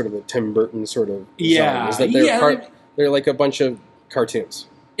in sort of the Tim Burton sort of Yeah. zone, is that they're like a bunch of cartoons.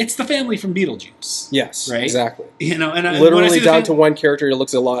 It's the family from Beetlejuice. Yes, Right? exactly. You know, and when I Literally see the down to one character who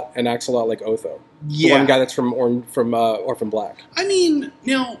looks a lot and acts a lot like Otho. Yeah. The one guy that's from Orphan Black. I mean,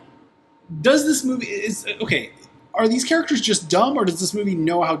 now, does this movie are these characters just dumb, or does this movie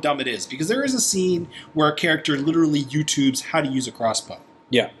know how dumb it is? Because there is a scene where a character literally YouTubes how to use a crossbow.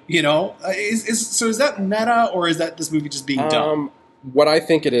 Yeah. You know, is that meta, or is that this movie just being dumb? What I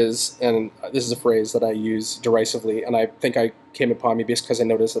think it is, and this is a phrase that I use derisively, and I think I came upon me because I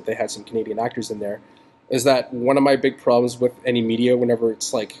noticed that they had some Canadian actors in there, is that one of my big problems with any media whenever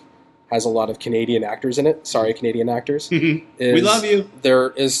it's like has a lot of Canadian actors in it, sorry, Canadian actors, is We love you.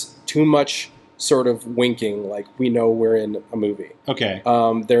 there is too much sort of winking, like we know we're in a movie. Okay.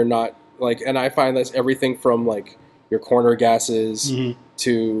 They're not like, and I find that's everything from like your corner gases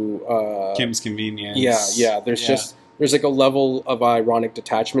to Kim's Convenience. yeah. There's like a level of ironic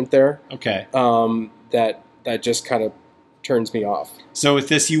detachment there. Okay. That just kind of turns me off. So with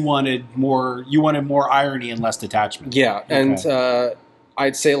this, you wanted more irony and less detachment. Yeah, Okay. and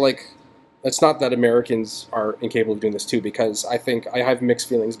I'd say like it's not that Americans are incapable of doing this too, because I think I have mixed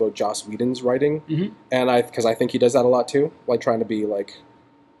feelings about Joss Whedon's writing, and because I think he does that a lot too, like trying to be like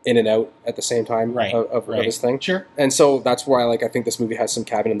in and out at the same time of his thing. Sure. And so that's why like I think this movie has some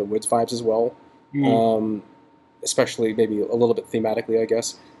Cabin in the Woods vibes as well. Especially maybe a little bit thematically, I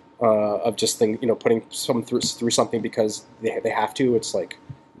guess, of just putting someone through something because they have to. It's like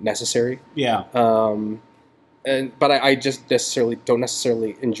necessary. Yeah. But I just don't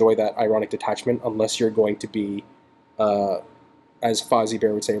necessarily enjoy that ironic detachment unless you're going to be, as Fozzie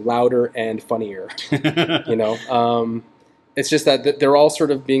Bear would say, louder and funnier. It's just that they're all sort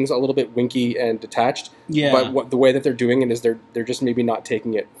of being a little bit winky and detached. Yeah. But the way that they're doing it is they're just maybe not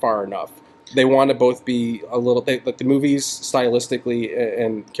taking it far enough. They want to both be a little. Like the movies, stylistically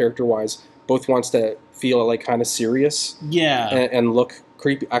and character-wise, both wants to feel like kind of serious. Yeah. And look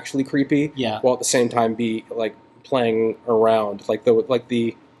creepy, actually creepy. Yeah. While at the same time be like playing around, like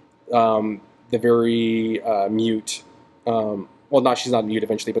the very mute. She's not mute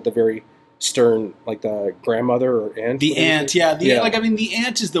eventually, but the very stern, like the grandmother or aunt. The aunt, yeah. The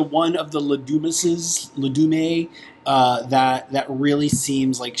aunt is the one of the Ledume, that really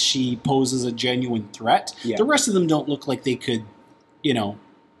seems like she poses a genuine threat. Yeah. The rest of them don't look like they could,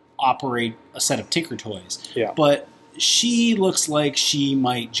 operate a set of Tinker Toys. Yeah. But she looks like she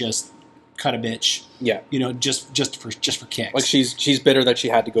might just cut a bitch. Yeah. Just for kicks. Like she's bitter that she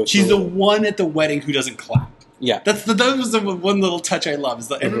had to go. She's through the one at the wedding who doesn't clap. Yeah. That was the one little touch I love, is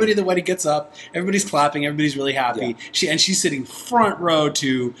that everybody at the wedding gets up, everybody's clapping, everybody's really happy. Yeah. She's sitting front row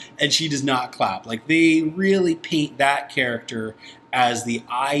too, and she does not clap. Like, they really paint that character as the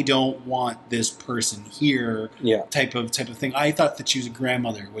I don't want this person here type of thing. I thought that she was a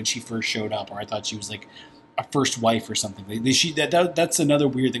grandmother when she first showed up, or I thought she was like a first wife or something. That's another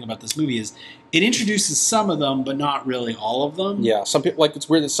weird thing about this movie, is it introduces some of them, but not really all of them. Yeah. Some people, like, it's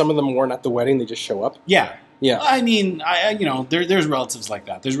weird that some of them weren't at the wedding; they just show up. Yeah. Yeah. I mean, there's relatives like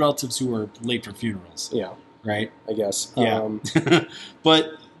that. There's relatives who are late for funerals. Yeah. Right? I guess. Yeah.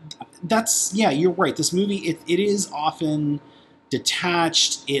 But you're right. This movie, it is often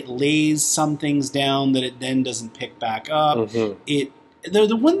detached. It lays some things down that it then doesn't pick back up. Mm-hmm.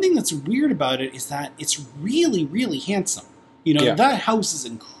 The one thing that's weird about it is that it's really, really handsome. That house is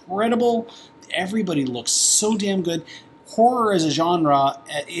incredible. Everybody looks so damn good. Horror as a genre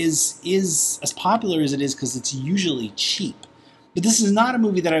is as popular as it is because it's usually cheap. But this is not a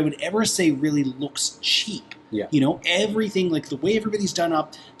movie that I would ever say really looks cheap. Yeah. Everything, like the way everybody's done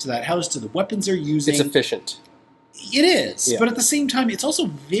up to that house, to the weapons they're using. It's efficient. It is. Yeah. But at the same time, it's also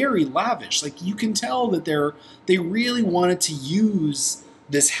very lavish. Like, you can tell that they really wanted to use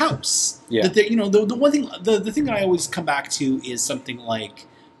this house. Yeah. That the one thing, the thing that I always come back to is something like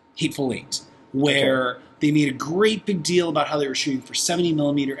Hateful Eight, where they made a great big deal about how they were shooting for 70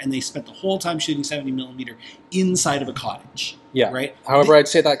 millimeter, and they spent the whole time shooting 70 millimeter inside of a cottage. Yeah. Right? However, I'd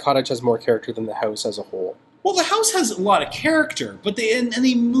say that cottage has more character than the house as a whole. Well, the house has a lot of character, but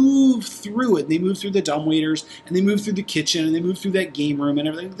they move through it. They move through the dumbwaiters, and they move through the kitchen, and they move through that game room and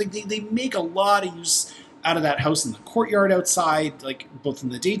everything. They make a lot of use out of that house in the courtyard outside, like both in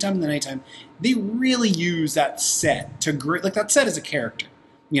the daytime and the nighttime. They really use that set to great. Like that set is a character,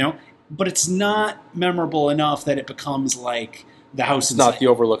 you know, but it's not memorable enough that it becomes like the house. It's not the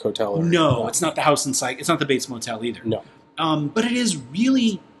Overlook Hotel. No, it's not the house in sight. It's not the Bates Motel either. No. But it is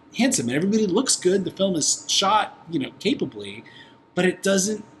really handsome, and everybody looks good. The film is shot, you know, capably, but it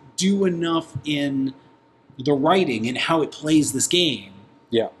doesn't do enough in the writing and how it plays this game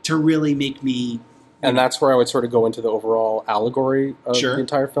to really make me. And that's where I would sort of go into the overall allegory of the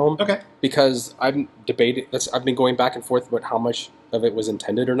entire film. Okay. Because I've been going back and forth about how much of it was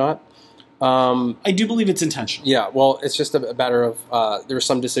intended or not. I do believe it's intentional. Yeah, well, it's just a matter of there are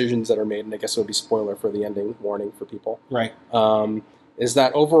some decisions that are made, and I guess it would be spoiler for the ending warning for people. Right. Is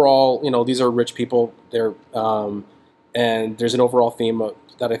that overall, you know, these are rich people. They're and there's an overall theme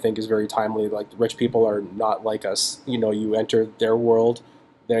that I think is very timely. Like, rich people are not like us. You know, you enter their world,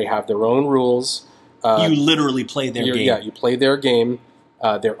 they have their own rules. You literally play their game. Yeah, you play their game.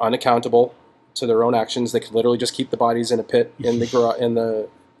 They're unaccountable to their own actions. They could literally just keep the bodies in a pit in the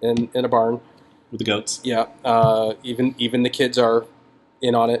in a barn with the goats. Yeah, even the kids are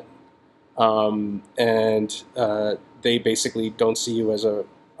in on it, and they basically don't see you as a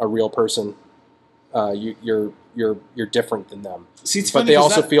real person. You're different than them. See, it's but funny they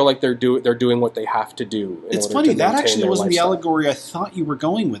also feel like they're doing what they have to do. It's funny, that actually wasn't lifestyle. the allegory I thought you were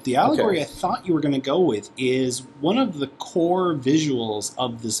going with. The allegory I thought you were going to go with is one of the core visuals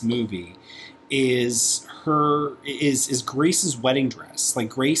of this movie is Grace's wedding dress. Like,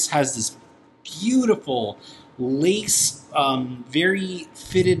 Grace has this beautiful lace, very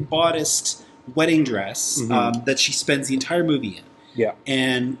fitted bodiced wedding dress that she spends the entire movie in. Yeah.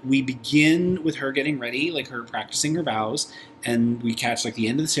 And we begin with her getting ready, like her practicing her vows, and we catch like the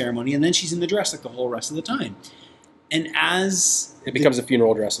end of the ceremony, and then she's in the dress like the whole rest of the time. And as it becomes a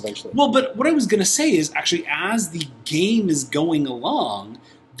funeral dress eventually. Well, but what I was going to say is actually as the game is going along,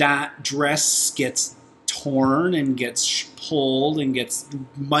 that dress gets torn and gets pulled and gets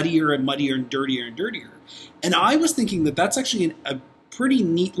muddier and muddier and dirtier and dirtier. And I was thinking that that's actually a pretty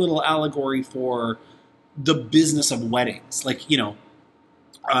neat little allegory for the business of weddings. Like, you know,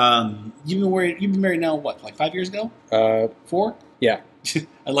 you've been married now, what, like 5 years ago? 4? Yeah.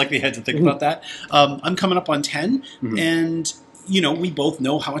 I like the head to think about that. I'm coming up on 10, and, you know, we both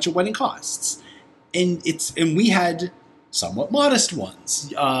know how much a wedding costs. And we had somewhat modest ones.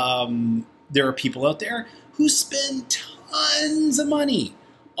 There are people out there who spend tons of money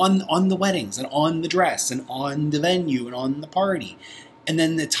on the weddings and on the dress and on the venue and on the party. And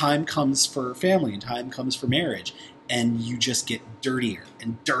then the time comes for family and time comes for marriage. And you just get dirtier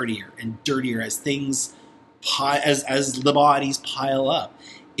and dirtier and dirtier as things as the bodies pile up.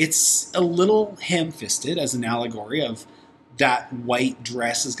 It's a little ham-fisted as an allegory of that white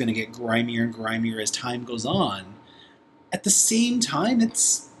dress is going to get grimier and grimier as time goes on. At the same time,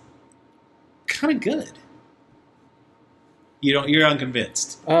 it's kind of good. You're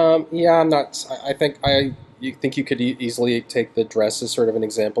unconvinced. Yeah, I'm not. I think you think you could easily take the dress as sort of an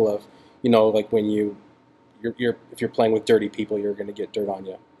example of, you know, like when you're if you're playing with dirty people, you're going to get dirt on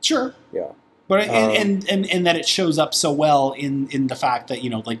you. Sure. Yeah. But and that it shows up so well in the fact that, you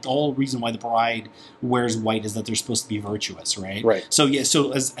know, like the whole reason why the bride wears white is that they're supposed to be virtuous, right? Right. So yeah,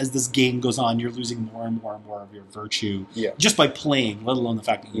 so as this game goes on, you're losing more and more and more of your virtue just by playing, let alone the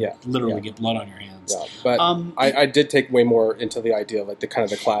fact that you literally get blood on your hands. Yeah. But I did take way more into the idea of like the kind of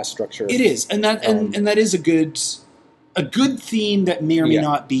the class structure. It is, and that and that is a good theme that may or may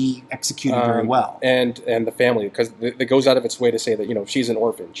not be executed very well. And the family, because it goes out of its way to say that, you know, she's an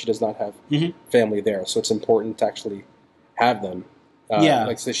orphan. She does not have family there. So it's important to actually have them.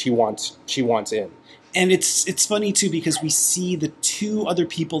 Like so she wants in. And it's funny, too, because we see the two other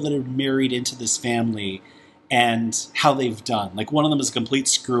people that are married into this family and how they've done. Like, one of them is a complete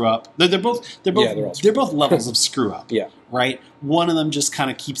screw up. They're both levels of screw up. Yeah. Right? One of them just kind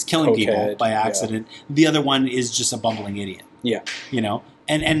of keeps killing people by accident. Yeah. The other one is just a bumbling idiot. Yeah. You know?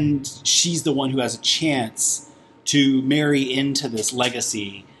 And she's the one who has a chance to marry into this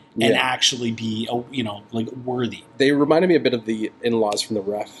legacy and actually be, you know, like, worthy. They reminded me a bit of the in-laws from The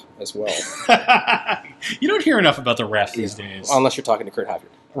Ref as well. You don't hear enough about The Ref these days. Unless you're talking to Kurt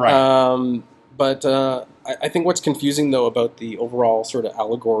Hafford. Right. But I think what's confusing, though, about the overall sort of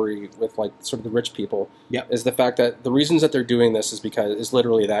allegory with, like, sort of the rich people is the fact that the reasons that they're doing this is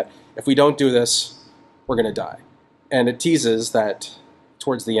literally that if we don't do this, we're going to die. And it teases that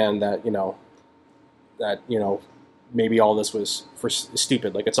towards the end that, you know, maybe all this was for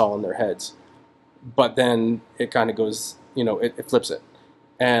stupid, like it's all in their heads. But then it kind of goes, you know, it flips it.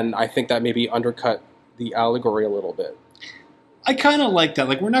 And I think that maybe undercut the allegory a little bit. I kind of like that.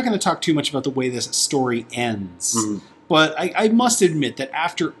 Like, we're not going to talk too much about the way this story ends. Mhm. But I must admit that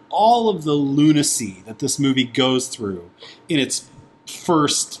after all of the lunacy that this movie goes through in its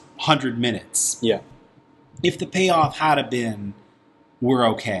first 100 minutes, Yeah. if the payoff had been, we're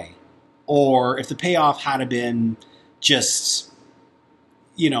okay, or if the payoff had been just,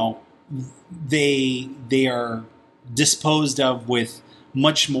 they are disposed of with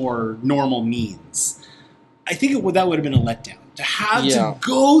much more normal means, I think that would have been a letdown. To have to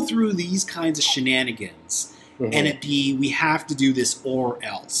go through these kinds of shenanigans and it be, we have to do this or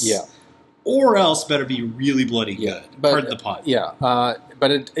else. Yeah. Or else better be really bloody Yeah, good. but- Pardon the pun. Yeah,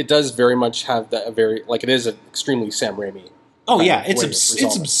 but it does very much have that very, like, it is an extremely Sam Raimi. Oh yeah, way it's of it's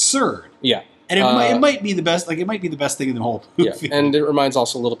resolving. absurd. Yeah. And it might be the best. Like, it might be the best thing in the whole Yeah, movie. and it reminds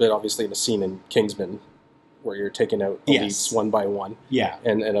also a little bit, obviously, of a scene in Kingsman where you're taking out elites Yes. one by one, yeah,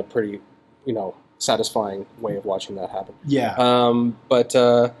 and a pretty, satisfying way of watching that happen. yeah, But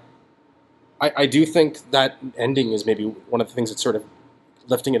I do think that ending is maybe one of the things that's sort of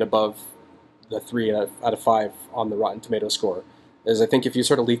lifting it above the 3 out of 5 on the Rotten Tomato score. Is I think if you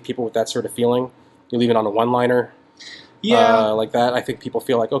sort of leave people with that sort of feeling, you leave it on a one-liner, yeah, like that. I think people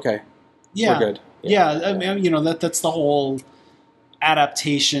feel like, okay, yeah, we're good. yeah. I mean, that's the whole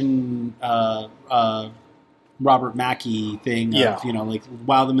adaptation. Robert Mackey thing Yeah. of, like,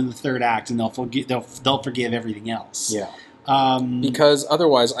 wow them in the third act and they'll forgive everything else. Yeah. Um, Because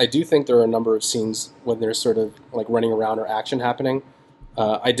otherwise, I do think there are a number of scenes when there's sort of like running around or action happening.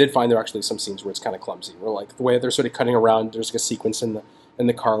 I did find there are actually some scenes where it's kind of clumsy. Where, like, the way they're sort of cutting around, there's like a sequence in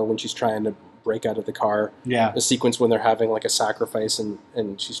the car when she's trying to break out of the car. yeah, A sequence when they're having like a sacrifice and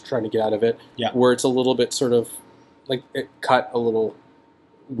she's trying to get out of it. Yeah. Where it's a little bit sort of like it cut a little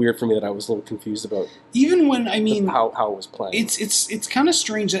weird for me, that I was a little confused about even when, I mean, how it was playing. it's kind of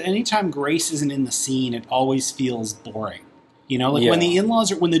strange that anytime Grace isn't in the scene, it always feels boring. Like, Yeah. when the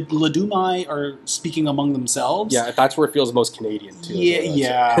in-laws when the Ladumai are speaking among themselves. Yeah, that's where it feels most Canadian too.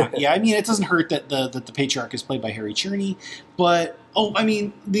 Yeah. I mean, it doesn't hurt that the patriarch is played by Harry Cherney, but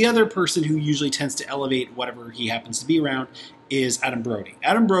the other person who usually tends to elevate whatever he happens to be around is Adam Brody.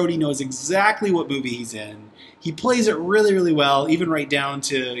 Adam Brody knows exactly what movie he's in. He plays it really, really well, even right down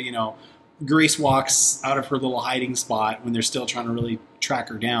to, Grace walks out of her little hiding spot when they're still trying to really track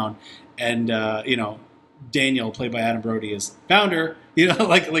her down, and Daniel, played by Adam Brody, is found her.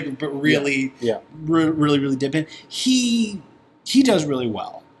 But really, really, really dip in. He does really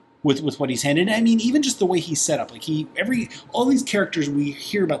well with what he's handed. I mean, even just the way he's set up, like all these characters, we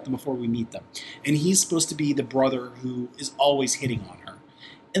hear about them before we meet them, and he's supposed to be the brother who is always hitting on her.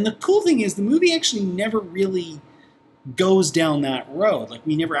 And the cool thing is, the movie actually never really goes down that road. Like,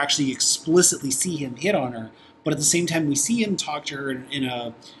 we never actually explicitly see him hit on her, but at the same time, we see him talk to her in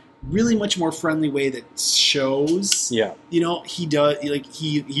a really much more friendly way that shows. Yeah. He does, like,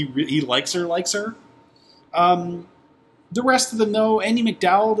 he likes her. The rest of them, though, Andy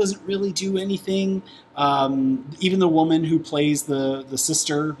McDowell doesn't really do anything. Even the woman who plays the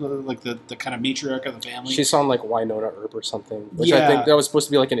sister, like the kind of matriarch of the family. She sounded like Winona Earp or something, which I Yeah. think that was supposed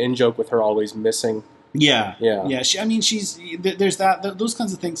to be like an in-joke with her always missing. Yeah. Yeah. There's those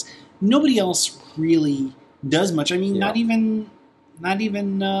kinds of things. Nobody else really does much. I mean, Yeah. not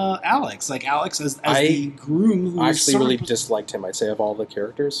even Alex. Like, Alex as I the groom, who I is actually sort really of, disliked him, I'd say, of all the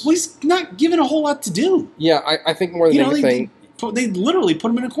characters. well, he's not given a whole lot to do. Yeah, I think more than anything... They literally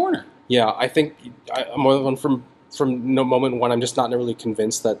put him in a corner. Yeah, I think more than from no moment one, I'm just not really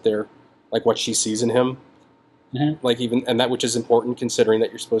convinced that they're like what she sees in him. Mhm. Like, even, and that, which is important considering that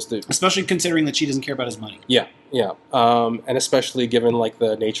you're supposed to. Especially considering that she doesn't care about his money. Yeah, and especially given like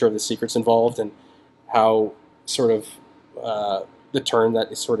the nature of the secrets involved and how sort of the turn that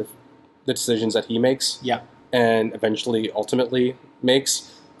is sort of the decisions that he makes. Yeah. And eventually, ultimately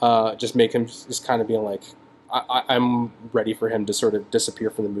makes, just make him just kind of being like, I'm ready for him to sort of disappear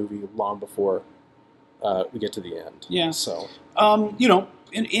from the movie long before we get to the end. Yeah. So.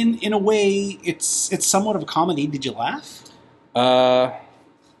 In a way, it's somewhat of a comedy. Did you laugh?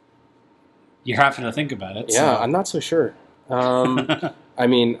 You're having to think about it. Yeah, so. I'm not so sure. I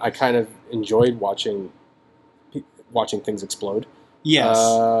mean, I kind of enjoyed watching things explode. Yes,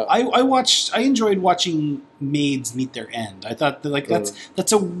 I enjoyed watching maids meet their end. I thought that,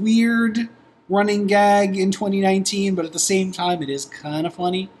 that's a weird running gag in 2019, but at the same time, it is kind of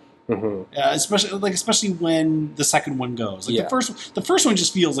funny. Mm-hmm. Especially when the second one goes. Like, Yeah. the first one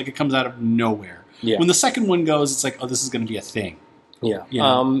just feels like it comes out of nowhere. Yeah. When the second one goes, it's like, oh, this is going to be a thing. Yeah.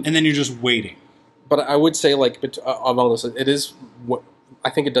 And then you're just waiting. But I would say, like, among those, it is what I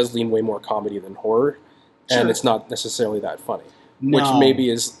think it does lean way more comedy than horror, and Sure. it's not necessarily that funny. No. Which maybe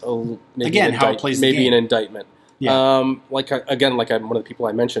is maybe Again, an how it plays the maybe game. an indictment Yeah. Again, one of the people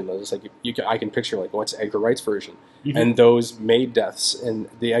I mentioned, I was like, I can picture like what's Edgar Wright's version, Mhm. and those maid deaths in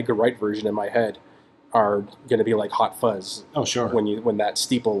the Edgar Wright version in my head are going to be like hot fuzz Oh, sure. when that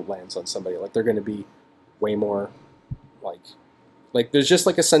steeple lands on somebody. Like they're going to be way more like there's just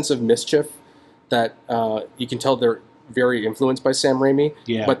like a sense of mischief that you can tell they're very influenced by Sam Raimi,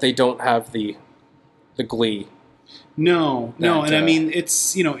 Yeah. but they don't have the glee. No, That, and I mean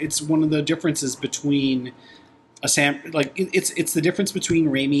it's it's one of the differences between a Sam it's the difference between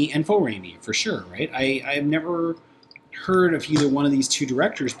Raimi and faux Raimi for sure, right? I've never heard of either one of these two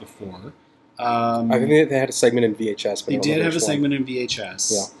directors before. I think they had a segment in VHS. But They I don't did know have a which one. segment in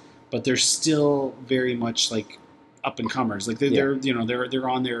VHS, Yeah. but they're still very much like up and comers. Like they're they're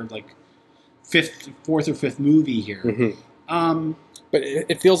on their like fourth or fifth movie here. Mhm. But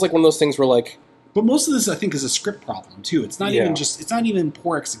it feels like one of those things where like. But most of this, I think, is a script problem too. It's not even it's not even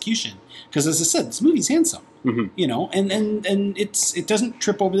poor execution because, as I said, this movie's handsome. Mm-hmm. And it doesn't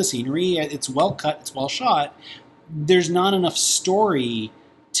trip over the scenery. It's well cut. It's well shot. There's not enough story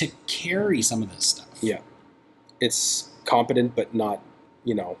to carry some of this stuff. Yeah, it's competent, but not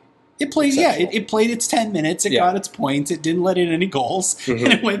It played. Yeah, exceptional. it played its 10 minutes. It Yeah. got its points. It didn't let in any goals, Mhm.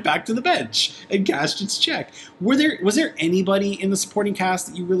 and it went back to the bench and cashed its check. Was there anybody in the supporting cast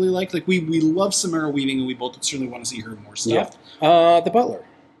that you really liked? Like we love Samara Weaving, and we both certainly want to see her in more stuff. The butler.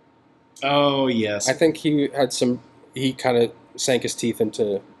 Oh yes, I think he had he kind of sank his teeth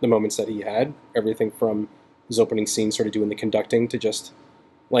into the moments that he had. Everything from his opening scene, sort of doing the conducting, to just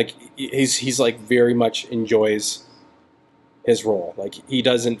like he's like very much enjoys his role. Like he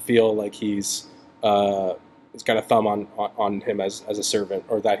doesn't feel like he's got a thumb on him as a servant,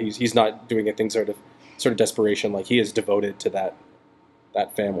 or that he's not doing a thing sort of desperation. Like he is devoted to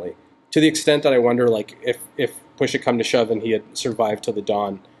that family, to the extent that I wonder, like if push had come to shove and he had survived till the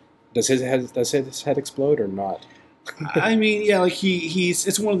dawn, does his head explode or not? I mean, yeah, like he's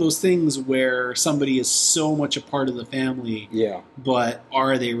it's one of those things where somebody is so much a part of the family, Yeah. but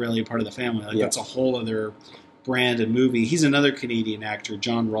are they really a part of the family? Like Yeah. that's a whole other brand and movie. He's another Canadian actor,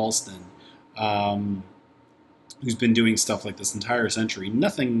 John Ralston, who's been doing stuff like this entire century.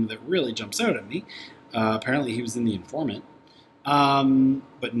 Nothing that really jumps out at me. Apparently, he was in The Informant,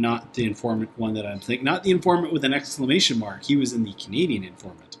 but not the Informant one that I'm thinking. Not the Informant with an exclamation mark. He was in the Canadian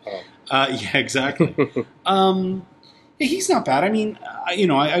Informant. Oh. Yeah, exactly. Yeah, he's not bad. I mean,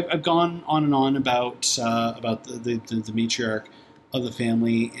 I've gone on and on about the matriarch of the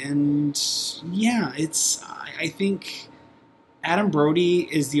family, and yeah, I think Adam Brody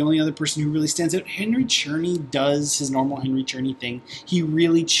is the only other person who really stands out. Henry Czerny does his normal Henry Czerny thing. He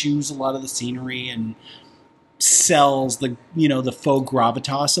really chews a lot of the scenery and sells the faux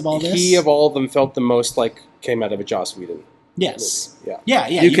gravitas of all this. He of all of them felt the most like came out of a Joss Whedon. Yes. Yeah. Yeah.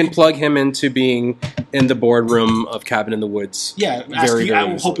 You can plug him into being in the boardroom of Cabin in the Woods. Yeah, very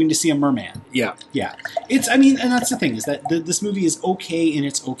I'm easily. hoping to see a merman. Yeah. Yeah, and that's the thing is that this movie is okay in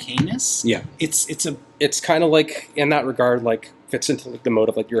its okayness. Yeah. It's kind of like in that regard, like fits into like the mode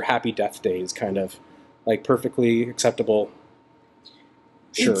of like your Happy Death Days, kind of like perfectly acceptable.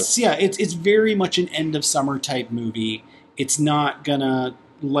 Sure. It's very much an end of summer type movie. It's not gonna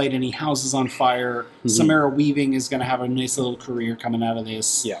light any houses on fire. Mhm. Samara Weaving is gonna have a nice little career coming out of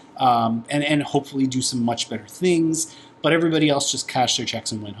this. Yeah. And hopefully do some much better things. But everybody else just cash their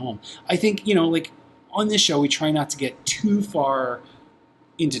checks and went home. I think like on this show we try not to get too far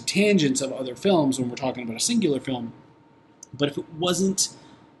into tangents of other films when we're talking about a singular film. But if it wasn't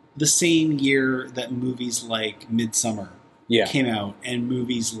the same year that movies like Midsummer Yeah. came out and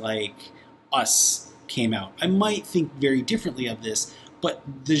movies like Us came out, I might think very differently of this, but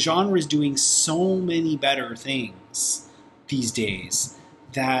the genre is doing so many better things these days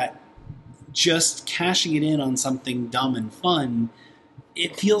that just cashing it in on something dumb and fun,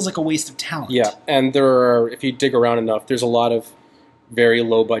 it feels like a waste of talent. Yeah, and there are, if you dig around enough, there's a lot of very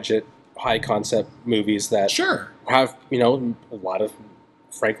low budget, high concept movies that Sure. have a lot of,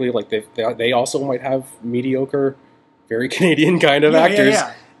 frankly, like they also might have mediocre, very Canadian kind of actors,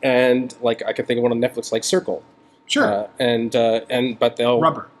 Yeah. and like I can think of one on Netflix like Circle, Sure. but they'll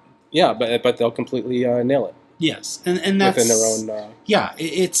Rubber. yeah, but they'll completely nail it Yes. And that's within their own. yeah,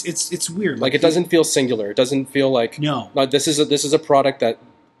 it's weird. Like it doesn't feel singular. It doesn't feel like No. This is a product that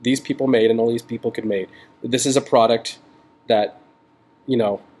these people made and all these people could make. This is a product that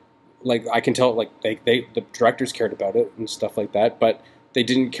like I can tell, like the directors cared about it and stuff like that, but they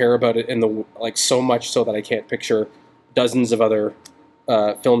didn't care about it in so much so that I can't picture dozens of other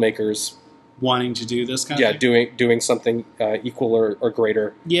filmmakers wanting to do this kind of thing. doing something equal or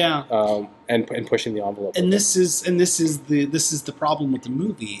greater, Yeah. and pushing the envelope. And this is the problem with the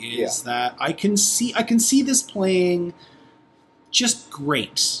movie is that I can see this playing just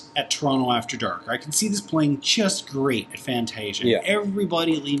great at Toronto After Dark. I can see this playing just great at Fantasia. Yeah.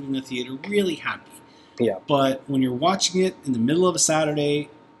 Everybody leaving the theater really happy. Yeah. But when you're watching it in the middle of a Saturday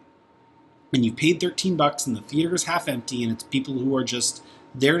and you paid $13 and the theater is half empty and it's people who are just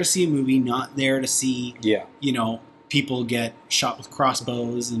there to see a movie, not there to see, people get shot with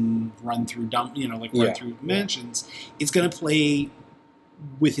crossbows and run through run through mansions. It's going to play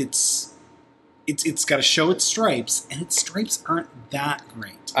with it's got to show its stripes, and its stripes aren't that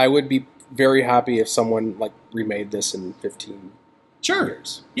great. I would be very happy if someone like remade this in 15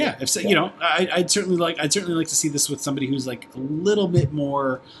 years. Yeah, I'd certainly like to see this with somebody who's like a little bit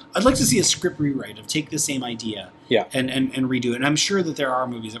more. I'd like to see a script rewrite of take the same idea, and redo it. And I'm sure that there are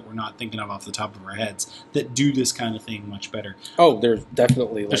movies that we're not thinking of off the top of our heads that do this kind of thing much better. Oh, there's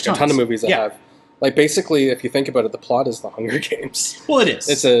definitely There's a ton tons. of movies that have. Like, basically, if you think about it, the plot is the Hunger Games. Well, it is.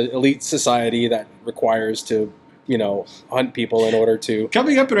 It's an elite society that requires to, hunt people in order to...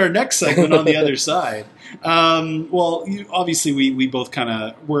 Coming up in our next segment on the other side. Obviously, we both kind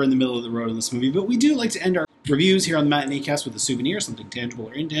of were in the middle of the road in this movie, but we do like to end our reviews here on the Matinee Cast with a souvenir, something tangible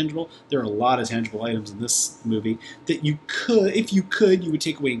or intangible. There are a lot of tangible items in this movie that you could, if you could, you would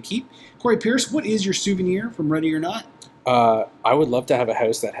take away and keep. Corey Pierce, what is your souvenir from Ready or Not? I would love to have a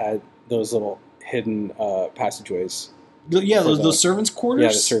house that had those little hidden passageways. Those servants' quarters? Yeah,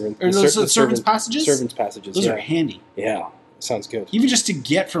 the servants' passages? Servants' passages, Those are handy. Yeah, sounds good. Even just to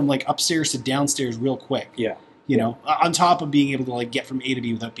get from, like, upstairs to downstairs real quick. Yeah. On top of being able to, like, get from A to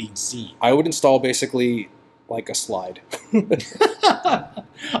B without being seen. I would install, basically, like, a slide.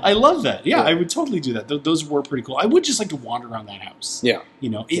 I love that. Yeah, I would totally do that. Those were pretty cool. I would just like to wander around that house. Yeah.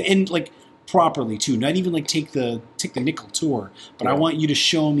 And, like, properly too, not even like take the nickel tour, but I want you to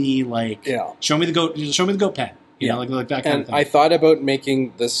show me show me the goat pen, like that kind of thing. I thought about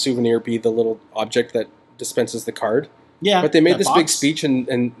making the souvenir be the little object that dispenses the card. Yeah, but they made this big speech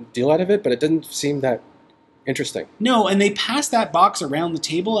and deal out of it, but it didn't seem that interesting. No, and they passed that box around the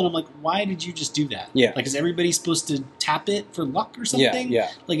table, and I'm like, why did you just do that? Yeah, like, is everybody supposed to tap it for luck or something?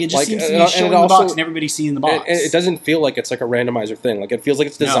 Yeah. Like, it just seems to be showing the box and everybody seeing the box. It doesn't feel like it's like a randomizer thing. Like, it feels like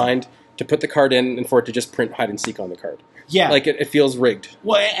it's designed to put the card in and for it to just print hide and seek on the card. Yeah, like it feels rigged.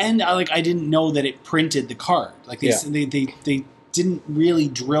 Well, and I didn't know that it printed the card. Like they didn't really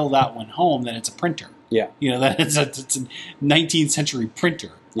drill that one home that it's a printer. Yeah, that it's a 19th century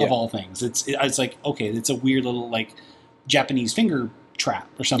printer of all things. It's like, okay, it's a weird little like Japanese finger trap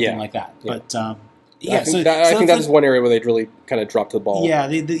or something like that. Yeah. But I think that is one area where they'd really kind of dropped the ball. Yeah,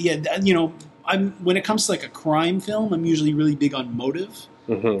 when it comes to like a crime film, I'm usually really big on motive.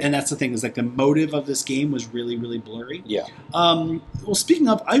 Mm-hmm. And that's the thing, is like the motive of this game was really, really blurry. Yeah. Well, speaking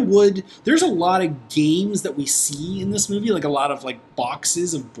of, there's a lot of games that we see in this movie, like a lot of like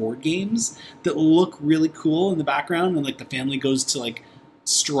boxes of board games that look really cool in the background, and like the family goes to like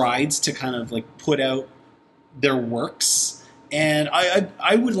strides to kind of like put out their works. And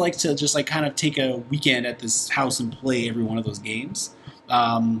I would like to just like kind of take a weekend at this house and play every one of those games.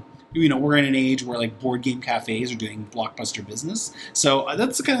 We're in an age where like board game cafes are doing blockbuster business. So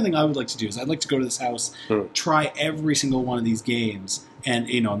that's the kind of thing I would like to do. Is I'd like to go to this house, try every single one of these games, and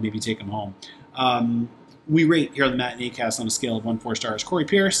maybe take them home. We rate here on the Matinee Cast on a scale of 1 4 stars. Corey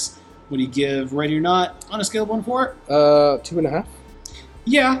Pierce, what do you give Ready or Not on a scale of 1 4? 2.5.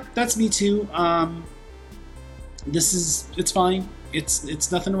 Yeah, that's me too. It's fine.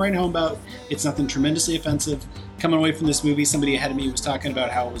 It's nothing to write home about. It's nothing tremendously offensive. Coming away from this movie, somebody ahead of me was talking about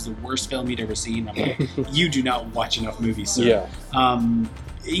how it was the worst film he'd ever seen. I'm like, you do not watch enough movies, sir.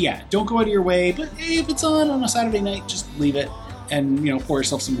 Yeah. Don't go out of your way, but if it's on a Saturday night, just leave it and pour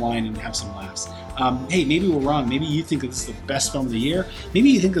yourself some wine and have some laughs. Hey, maybe we're wrong. Maybe you think that this is the best film of the year.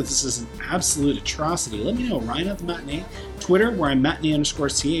 Maybe you think that this is an absolute atrocity. Let me know. Ryan at the Matinee. Twitter, where I'm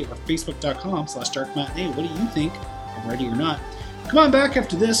Matinee_C8, or Facebook.com/darkmatinee. What do you think of Ready or Not? Come on back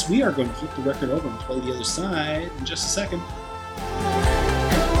after this. We are going to flip the record over and play the other side in just a second.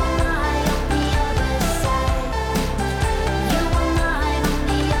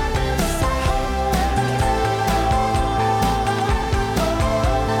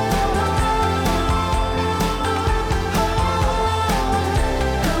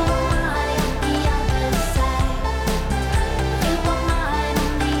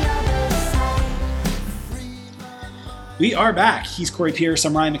 We are back. He's Corey Pierce.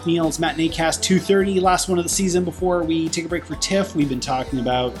 I'm Ryan McNeil. It's Matinee Cast 230, last one of the season before we take a break for TIFF. We've been talking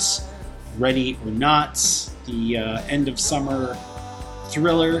about Ready or Not, the end of summer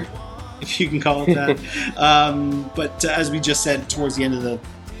thriller if you can call it that. But as we just said towards the end of the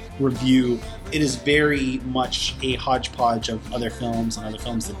review, it is very much a hodgepodge of other films and other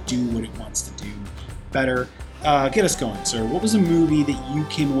films that do what it wants to do better. Get us going, sir. What was a movie that you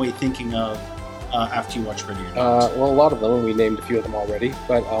came away thinking of after you watched Ready or Not? Well, a lot of them, and we named a few of them already,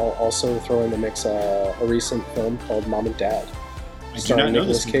 but I'll also throw in the mix a recent film called Mom and Dad, starring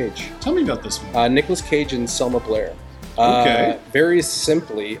Nicolas Cage. Tell me about this one. Nicolas Cage and Selma Blair. Okay. Very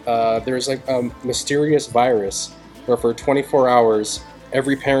simply, there's like a mysterious virus where for 24 hours,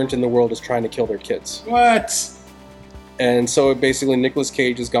 every parent in the world is trying to kill their kids. What? And so basically Nicolas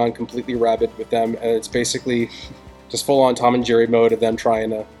Cage has gone completely rabid with them, and it's basically just full-on Tom and Jerry mode of them trying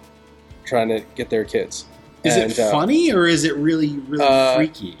to get their kids. Is it funny, or is it really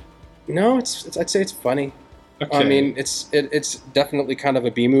freaky? No, I'd say it's funny. Okay. I mean, it's definitely kind of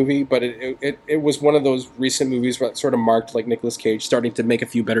a B movie, but it was one of those recent movies that sort of marked like Nicolas Cage starting to make a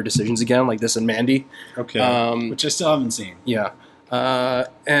few better decisions again, like this and Mandy. Okay. Which I still haven't seen. Yeah.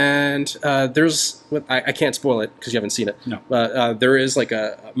 And there's I can't spoil it because you haven't seen it. No. But there is like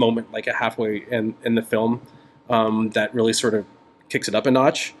a moment, like a halfway in the film, that really sort of kicks it up a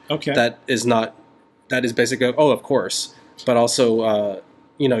notch. Okay. That is basically, oh, of course, but also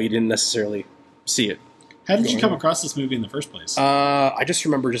you didn't necessarily see it. How did you come across this movie in the first place? I just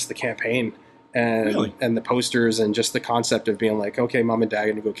remember just the campaign and the posters and just the concept of being like, okay, mom and dad are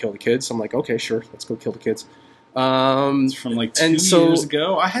going to go kill the kids. I'm like, okay, sure, let's go kill the kids. It's from like 2 years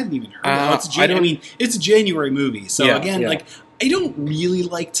ago. I hadn't even heard of it. It's a January movie. So like, I don't really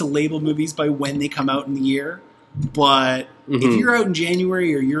like to label movies by when they come out in the year. But if you're out in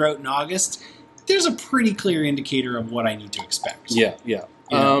January or you're out in August, there's a pretty clear indicator of what I need to expect. Yeah.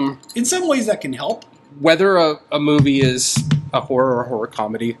 In some ways that can help. Whether a movie is a horror or a horror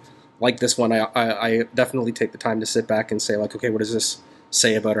comedy like this one, I definitely take the time to sit back and say, like, okay, what does this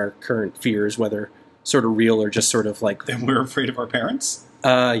say about our current fears, whether sort of real or just sort of like... Then we're afraid of our parents?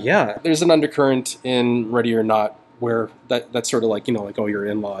 Yeah. There's an undercurrent in Ready or Not where that's sort of like, like, oh, your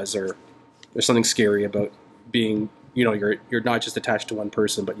in-laws, or there's something scary about being, you're not just attached to one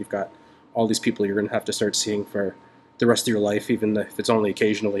person, but you've got all these people you're going to have to start seeing for the rest of your life, even if it's only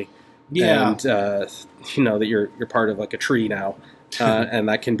occasionally. Yeah. And, that you're part of like a tree now. And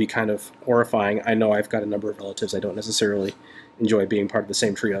that can be kind of horrifying. I know I've got a number of relatives I don't necessarily enjoy being part of the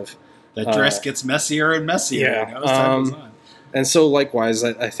same tree of. That dress gets messier and messier. Yeah. As time goes on. And so likewise,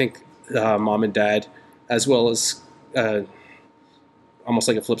 I think Mom and Dad, as well as almost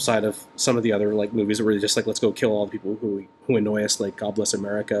like a flip side of some of the other like movies where they're just like, let's go kill all the people who annoy us, like God Bless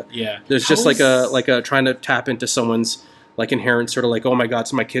America. Yeah. There's just like a trying to tap into someone's like inherent sort of like, oh my God,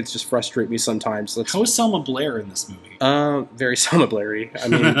 so my kids just frustrate me sometimes. How is Selma Blair in this movie? Very Selma Blair-y. I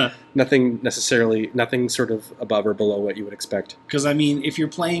mean, nothing sort of above or below what you would expect. Because, I mean, if you're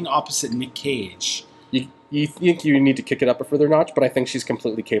playing opposite Nick Cage... You think you need to kick it up a further notch, but I think she's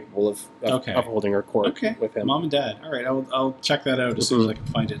completely capable of holding her court with him. Mom and Dad. All right, I'll check that out as soon as I can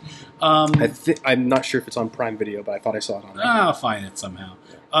find it. I'm not sure if it's on Prime Video, but I thought I saw it on there. I'll find it somehow.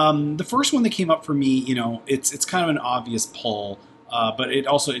 Yeah. The first one that came up for me, it's kind of an obvious pull, but it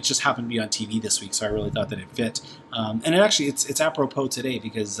just happened to be on TV this week, so I really thought that it fit. And it's apropos today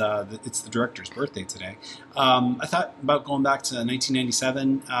because it's the director's birthday today. I thought about going back to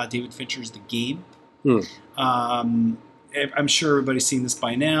 1997, David Fincher's The Game. I'm sure everybody's seen this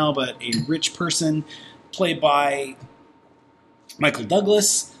by now, but a rich person played by Michael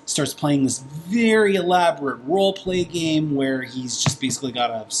Douglas starts playing this very elaborate role-play game where he's just basically got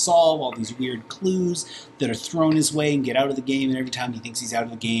to solve all these weird clues that are thrown his way and get out of the game, and every time he thinks he's out of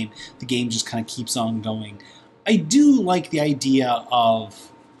the game just kind of keeps on going. I do like the idea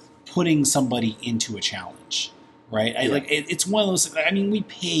of putting somebody into a challenge. Right, it's one of those. I mean, we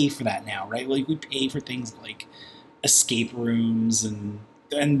pay for that now, right? Like we pay for things like escape rooms and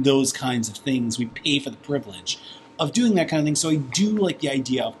those kinds of things. We pay for the privilege of doing that kind of thing. So I do like the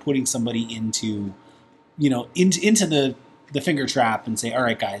idea of putting somebody into the finger trap and say, "All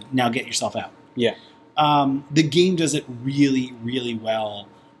right, guy, now get yourself out." Yeah. The game does it really, really well.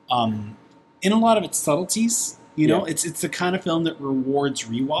 In a lot of its subtleties, it's the kind of film that rewards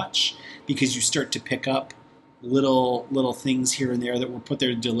rewatch because you start to pick up little things here and there that were put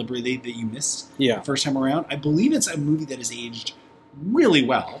there deliberately that you missed the first time around. I believe it's a movie that has aged really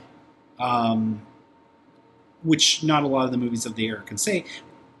well, which not a lot of the movies of the era can say,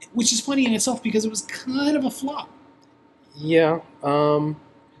 which is funny in itself because it was kind of a flop. Yeah.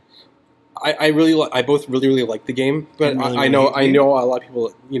 I both really like the game, but I know a lot of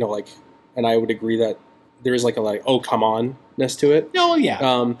people, and I would agree that there is like a oh come on-ness to it. Oh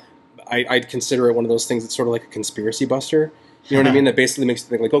yeah. I'd consider it one of those things that's sort of like a conspiracy buster You know what I mean? That basically makes you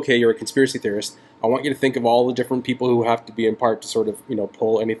think like, okay, you're a conspiracy theorist. I want you to think of all the different people who have to be in part to sort of,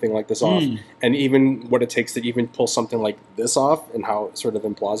 pull anything like this off, and even what it takes to even pull something like this off, and how sort of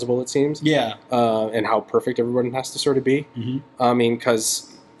implausible it seems. Yeah. And how perfect everyone has to sort of be. Mm-hmm. I mean,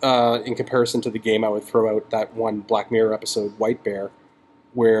 because in comparison to the game, I would throw out that one Black Mirror episode, White Bear,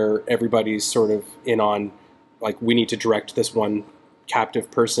 where everybody's sort of in on, like, we need to direct this one captive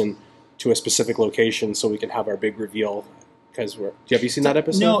person to a specific location so we can have our big reveal. Because have you seen that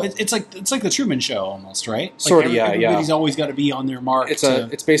episode? No, it's like the Truman Show almost, right? Like sort of, yeah. Everybody's always got to be on their mark.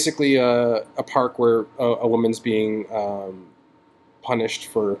 It's basically a park where a woman's being punished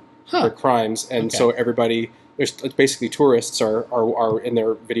for crimes, and so everybody, it's basically tourists are in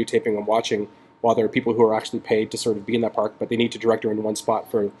there videotaping and watching, while there are people who are actually paid to sort of be in that park, but they need to direct her into one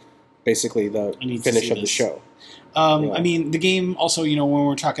spot for basically the finish of the show. I mean, the game also, when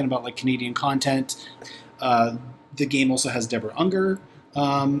we're talking about like Canadian content. The game also has Deborah Unger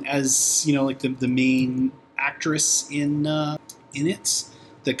as like the main actress in it.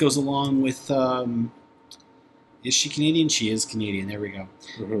 That goes along with. Is she Canadian? She is Canadian. There we go.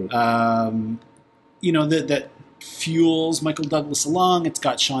 Mm-hmm. That fuels Michael Douglas along. It's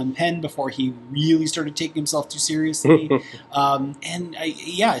got Sean Penn before he really started taking himself too seriously.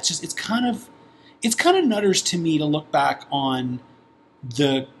 It's kind of nutters to me to look back on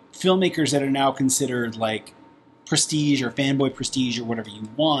the filmmakers that are now considered like prestige or fanboy prestige or whatever you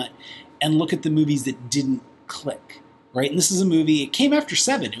want, and look at the movies that didn't click, right? And this is a movie, it came after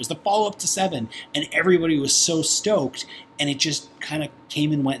 7. It was the follow-up to 7, and everybody was so stoked, and it just kind of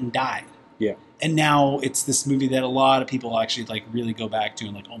came and went and died. Yeah. And now it's this movie that a lot of people actually like really go back to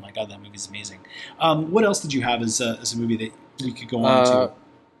and like, oh my God, that movie's amazing. What else did you have as a movie that we could go on to?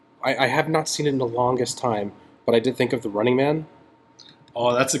 I have not seen it in the longest time, but I did think of The Running Man.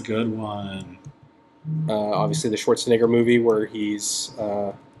 Oh, that's a good one. Obviously, the Schwarzenegger movie where he's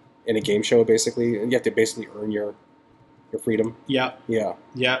in a game show, basically, and you have to basically earn your freedom. Yeah.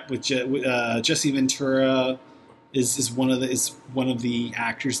 With Jesse Ventura is one of the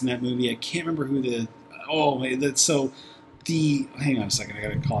actors in that movie. I can't remember who hang on a second, I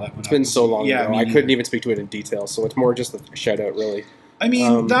gotta call that one. It's been so long ago. I couldn't either. even speak to it in detail, so it's more just a shout out, really. I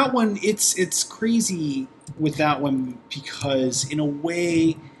mean, that one, it's crazy with that one because in a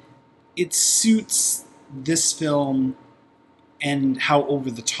way it suits this film and how over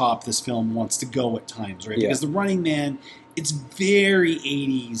the top this film wants to go at times, right? Yeah. Because The Running Man, it's very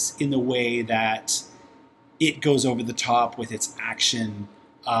 80s in the way that it goes over the top with its action,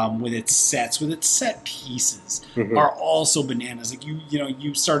 with its sets, with its set pieces are also bananas. Like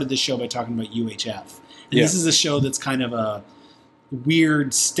you started the show by talking about UHF. And this is a show that's kind of a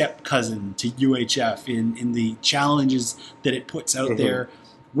weird step cousin to UHF in the challenges that it puts out there.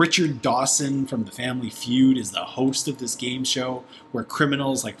 Richard Dawson from The Family Feud is the host of this game show where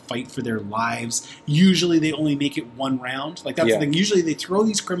criminals like fight for their lives. Usually they only make it one round. Like that's the thing. Usually they throw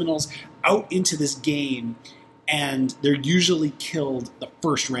these criminals out into this game and they're usually killed the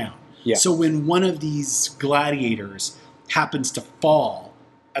first round. Yeah. So when one of these gladiators happens to fall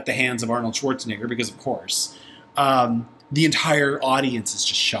at the hands of Arnold Schwarzenegger, because of course, the entire audience is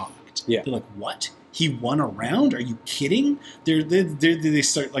just shocked. Yeah. They're like, what? He won a round? Are you kidding? They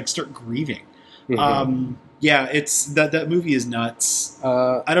start grieving. It's that movie is nuts.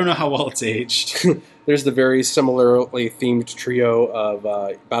 I don't know how well it's aged. There's the very similarly themed trio of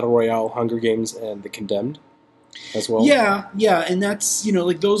Battle Royale, Hunger Games, and The Condemned as well. Yeah, and that's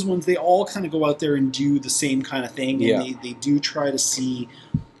like those ones. They all kind of go out there and do the same kind of thing, and they do try to see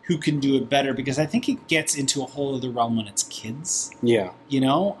who can do it better, because I think it gets into a whole other realm when it's kids. Yeah.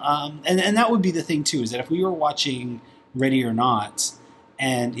 And that would be the thing too, is that if we were watching Ready or Not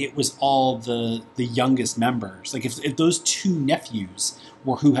and it was all the youngest members, like if those two nephews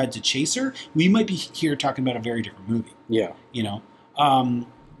were who had to chase her, we might be here talking about a very different movie. Yeah.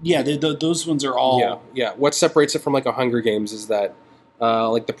 Those ones are all... Yeah. What separates it from like a Hunger Games is that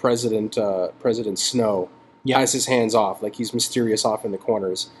like the President Snow has his hands off, like he's mysterious off in the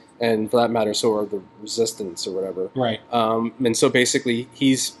corners, and for that matter, so are the Resistance or whatever. Right. And so basically,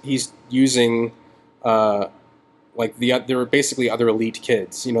 he's using like they're basically other elite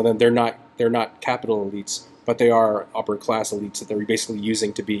kids. They're not capital elites, but they are upper class elites that they're basically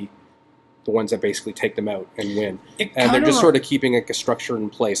using to be the ones that basically take them out and win. And they're just sort of keeping like a structure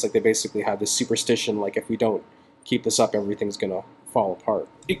in place. Like they basically have this superstition, like if we don't keep this up, everything's gonna fall apart.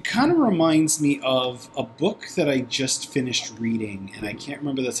 It kind of reminds me of a book that I just finished reading, and I can't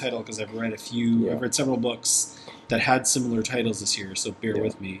remember the title because I've read I've read several books that had similar titles this year, so bear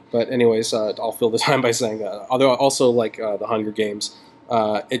with me. But anyways, I'll fill the time by saying that. Although also like the Hunger Games,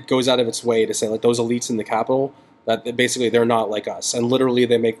 it goes out of its way to say like those elites in the capital, Basically they're not like us, and literally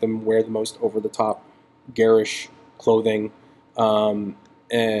they make them wear the most over the top, garish clothing,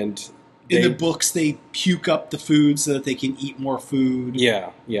 and In the books, they puke up the food so that they can eat more food.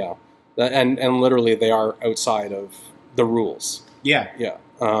 Yeah, and literally they are outside of the rules. Yeah.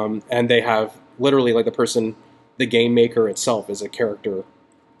 And they have literally like the game maker itself is a character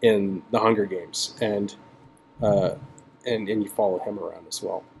in the Hunger Games, and you follow him around as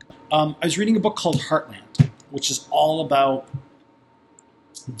well. I was reading a book called Heartland, which is all about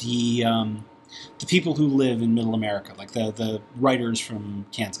the people who live in Middle America, like the writers from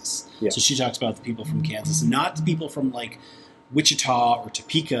Kansas. Yeah. So she talks about the people from Kansas, and not the people from like Wichita or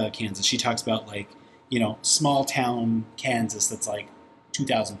Topeka, Kansas. She talks about like, small town Kansas that's like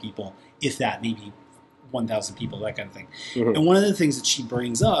 2,000 people, if that, maybe 1,000 people, that kind of thing. Mm-hmm. And one of the things that she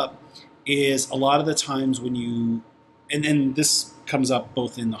brings up is a lot of the times when you, and this comes up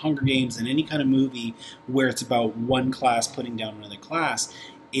both in the Hunger Games and any kind of movie where it's about one class putting down another class,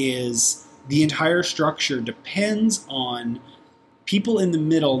 is the entire structure depends on people in the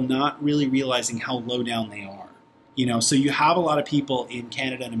middle not really realizing how low down they are. So you have a lot of people in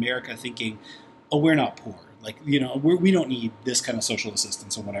Canada and America thinking, oh, we're not poor. Like, we don't need this kind of social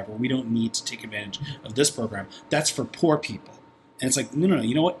assistance or whatever. We don't need to take advantage of this program. That's for poor people. And it's like, no.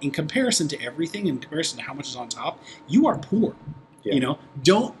 You know what? In comparison to everything, in comparison to how much is on top, you are poor. Yeah. You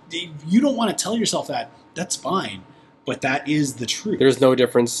don't want to tell yourself that. That's fine. But that is the truth. There's no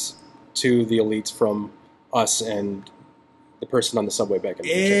difference to the elites from us and the person on the subway back in the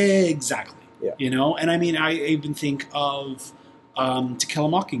kitchen. Exactly. Yeah. And I mean, I even think of To Kill a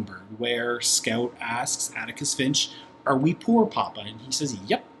Mockingbird, where Scout asks Atticus Finch, "Are we poor, Papa?" And he says,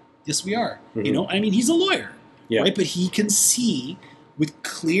 "Yep, yes we are." Mm-hmm. I mean, he's a lawyer, yeah. right? But he can see with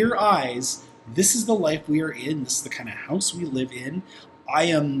clear eyes, this is the life we are in. This is the kind of house we live in. I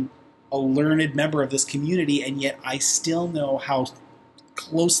am a learned member of this community, and yet I still know how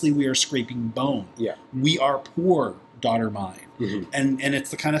closely we are scraping bone. Yeah. We are poor, daughter mine. Mm-hmm. And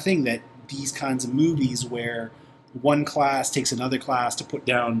it's the kind of thing that these kinds of movies where one class takes another class to put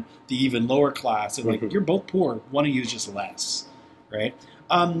down the even lower class, and like, you're both poor, one of you is just less, right?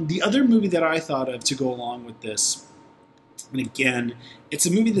 The other movie that I thought of to go along with this, and again, it's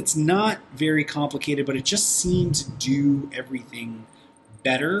a movie that's not very complicated, but it just seemed to do everything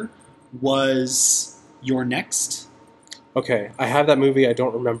better, was You're Next. Okay, I have that movie. I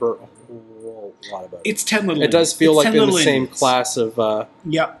don't remember a whole lot about it. It's 10 Little It does feel it's like 10 in the Little same Indians. class of...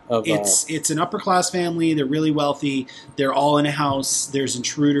 Yep. It's an upper class family. They're really wealthy. They're all in a house. There's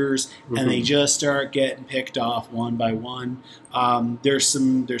intruders, and they just start getting picked off one by one. There's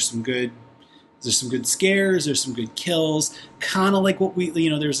some good scares. There's some good kills. Kind of like what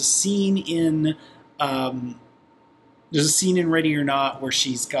there's a scene in Ready or Not where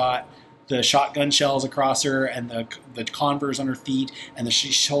she's got the shotgun shells across her and the Converse on her feet, and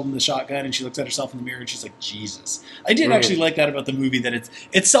she's holding the shotgun, and she looks at herself in the mirror and she's like, Jesus. I did actually like that about the movie, that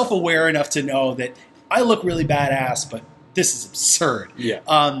it's self-aware enough to know that I look really badass, but this is absurd. Yeah.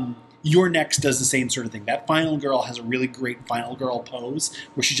 Your Next does the same sort of thing. That final girl has a really great final girl pose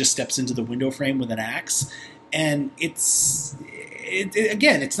where she just steps into the window frame with an axe, and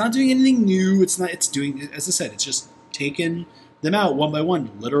again, it's not doing anything new. It's doing, as I said, it's just taken them out one by one.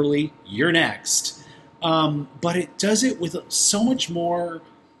 Literally, you're next. But it does it with so much more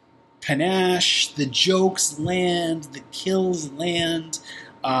panache. The jokes land, the kills land,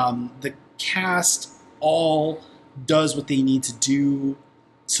 the cast all does what they need to do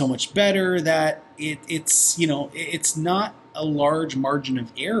so much better that it's not a large margin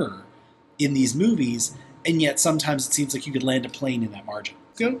of error in these movies, and yet sometimes it seems like you could land a plane in that margin.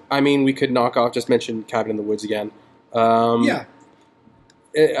 Go. I mean, we could just mention Cabin in the Woods again. Yeah.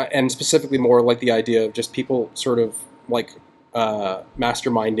 And specifically more like the idea of just people sort of like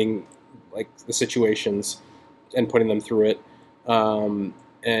masterminding like the situations and putting them through it.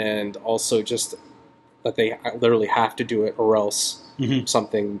 And also just that they literally have to do it, or else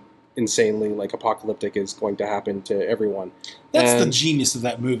something insanely like apocalyptic is going to happen to everyone. That's the genius of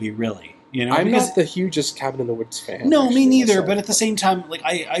that movie, really. I'm not the hugest Cabin in the Woods fan. No, me neither. But at the same time, like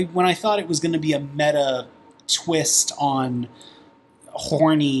I when I thought it was going to be a meta twist on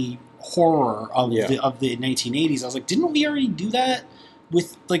horny horror of the 1980s, I was like, didn't we already do that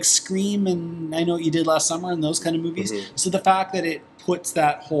with like Scream and I Know What You Did Last Summer and those kind of movies? So the fact that it puts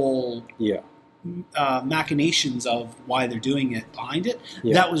that whole machinations of why they're doing it behind it,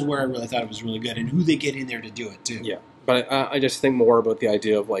 that was where I really thought it was really good, and who they get in there to do it too. Yeah. But I just think more about the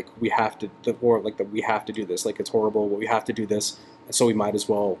idea of like we have to do this. Like it's horrible, but we have to do this, so we might as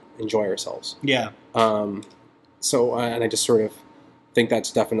well enjoy ourselves. Yeah. So and I just sort of think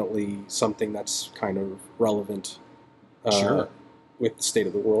that's definitely something that's kind of relevant Sure. with the state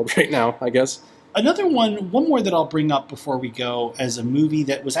of the world right now, I guess. Another one more that I'll bring up before we go as a movie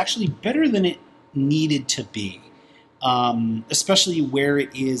that was actually better than it needed to be, especially where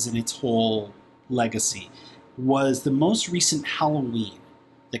it is in its whole legacy, was the most recent Halloween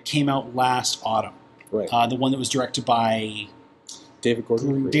that came out last autumn. Right. The one that was directed by David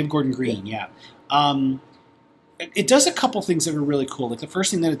Gordon Green, yeah. It does a couple things that are really cool. Like the first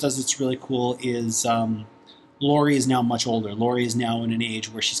thing that it does that's really cool is Laurie is now much older. Laurie is now in an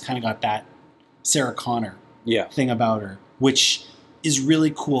age where she's kind of got that Sarah Connor thing about her, which is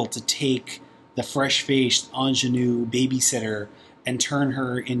really cool to take the fresh-faced ingenue babysitter and turn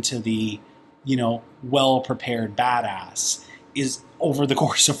her into the, well-prepared badass is over the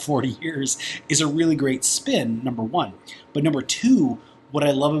course of 40 years is a really great spin, number one. But number two, what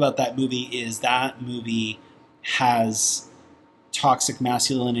I love about that movie is that movie has toxic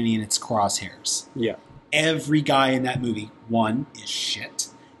masculinity in its crosshairs. Yeah. Every guy in that movie, one, is shit.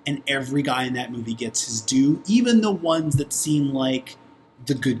 And every guy in that movie gets his due, even the ones that seem like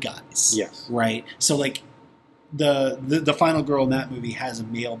the good guys. Yes. Right? So, like, the final girl in that movie has a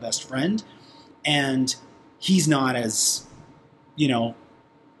male best friend, and he's not as,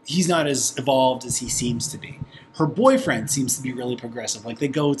 he's not as evolved as he seems to be. Her boyfriend seems to be really progressive. Like, they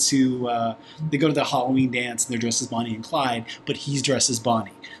go to the Halloween dance, and they're dressed as Bonnie and Clyde, but he's dressed as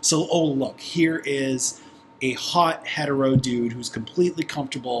Bonnie. So, oh, look, here is a hot hetero dude who's completely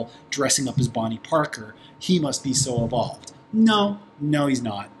comfortable dressing up as Bonnie Parker. He must be so evolved. No, he's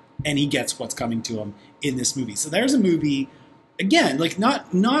not. And he gets what's coming to him in this movie. So there's a movie, again, like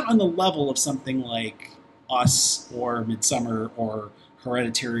not on the level of something like Us or Midsommar or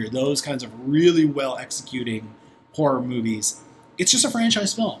Hereditary or those kinds of really well executing horror movies. It's just a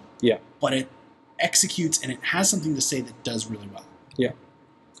franchise film. Yeah. But it executes and it has something to say that does really well. Yeah.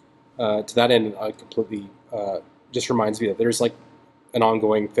 To that end, I completely just reminds me that there's like an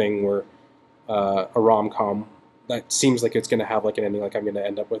ongoing thing where a rom-com that seems like it's going to have like an ending, like I'm going to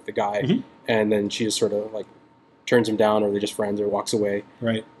end up with the guy, and then she just sort of like turns him down, or they're just friends, or walks away.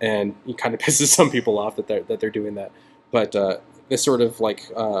 Right. And it kind of pisses some people off that they're doing that. But this sort of like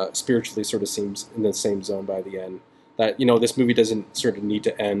spiritually sort of seems in the same zone by the end. That this movie doesn't sort of need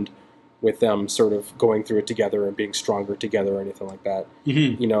to end with them sort of going through it together and being stronger together or anything like that.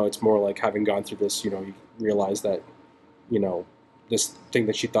 It's more like having gone through this, you realize that, this thing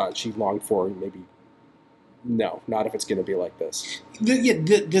that she thought she longed for, maybe, no, not if it's going to be like this.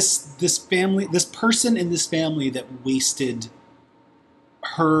 This family, this person in this family that wasted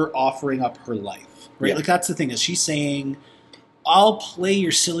her offering up her life, right? Yeah. Like that's the thing, is she's saying, I'll play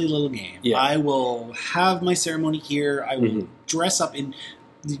your silly little game. Yeah. I will have my ceremony here. I will dress up in...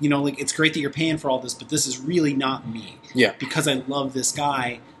 like, it's great that you're paying for all this, but this is really not me. Yeah. Because I love this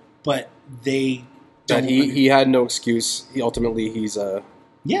guy, but they That don't... he had no excuse. He's a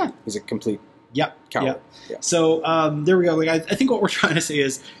complete coward. Yeah. So there we go. Like I think what we're trying to say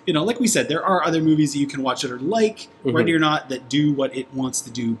is, like we said, there are other movies that you can watch that are like Ready or Not that do what it wants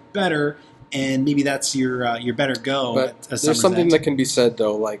to do better, and maybe that's your better go. But there's something that can be said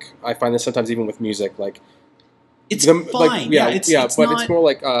though. Like I find this sometimes even with music, like. It's fine. Like, it's but not... it's more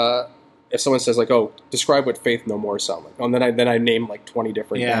like if someone says like, "Oh, describe what Faith No More sound like," and then I name like 20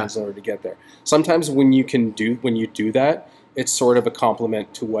 different bands in order to get there. Sometimes when you do that, it's sort of a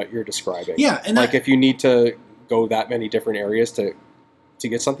compliment to what you're describing. Yeah, and like if you need to go that many different areas to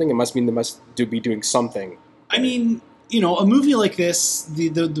get something, it must mean they must be doing something. I mean, a movie like this,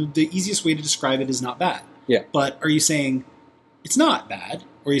 the easiest way to describe it is not bad. Yeah. But are you saying it's not bad,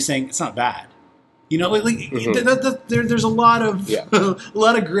 or are you saying it's not bad? There's a lot of a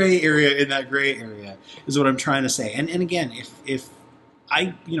lot of gray area in that gray area is what I'm trying to say. And again, if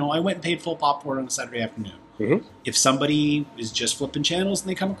I went and paid full popcorn on a Saturday afternoon, if somebody is just flipping channels and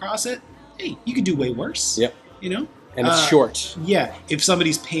they come across it, hey, you could do way worse. Yep. And it's short. Yeah. If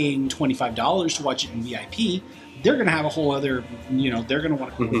somebody's paying $25 to watch it in VIP, they're going to have a whole other, they're going to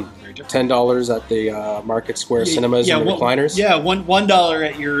want to go very different. $10 at the Market Square cinemas and the recliners. Yeah, $1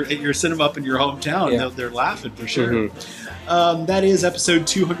 at your cinema up in your hometown. Yeah. They're laughing for sure. That is episode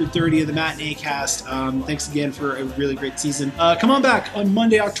 230 of the Matinee Cast. Thanks again for a really great season. Come on back on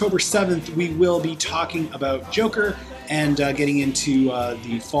Monday, October 7th. We will be talking about Joker and getting into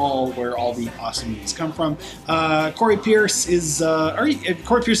the fall where all the awesome movies come from. Corey Pierce is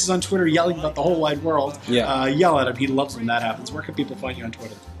Corey Pierce is on Twitter yelling about the whole wide world. Yeah. Yell at him. He loves when that happens. Where can people find you on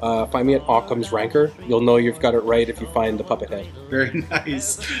Twitter? Find me at Occam's Ranker. You'll know you've got it right if you find the puppet head. Very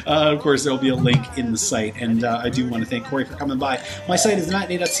nice. Of course, there'll be a link in the site, and I do want to thank Corey for coming by. My site is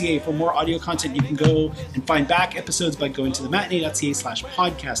matinee.ca. For more audio content, you can go and find back episodes by going to the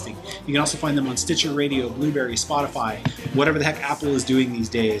matinee.ca/podcasting. You can also find them on Stitcher Radio, Blueberry, Spotify, whatever the heck Apple is doing these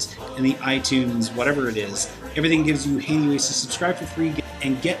days, and the iTunes, whatever it is. Everything gives you handy ways to subscribe for free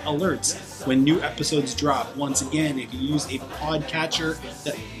and get alerts when new episodes drop. Once again, if you use a podcatcher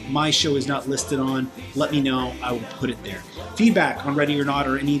that my show is not listed on, let me know. I will put it there. Feedback on Ready or Not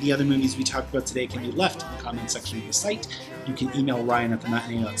or any of the other movies we talked about today can be left in the comment section of the site. You can email Ryan at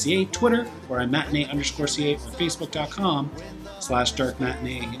thematinee.ca, Twitter, where I'm matinee_ca, or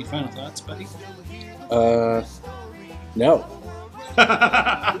facebook.com/darkmatinee. Any final thoughts, buddy? No.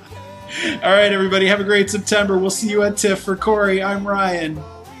 All right, everybody, have a great September. We'll see you at TIFF. For Corey, I'm Ryan.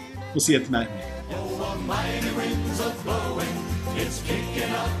 We'll see you at the matinee. Oh, a mighty winds are blowing, it's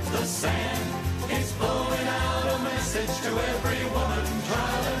kicking up the sand. It's blowing out a message to every woman,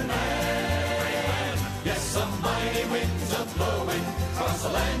 child, and man. Yes, a mighty winds are blowing, across the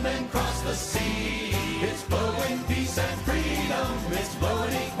land and across the sea. It's blowing peace and freedom.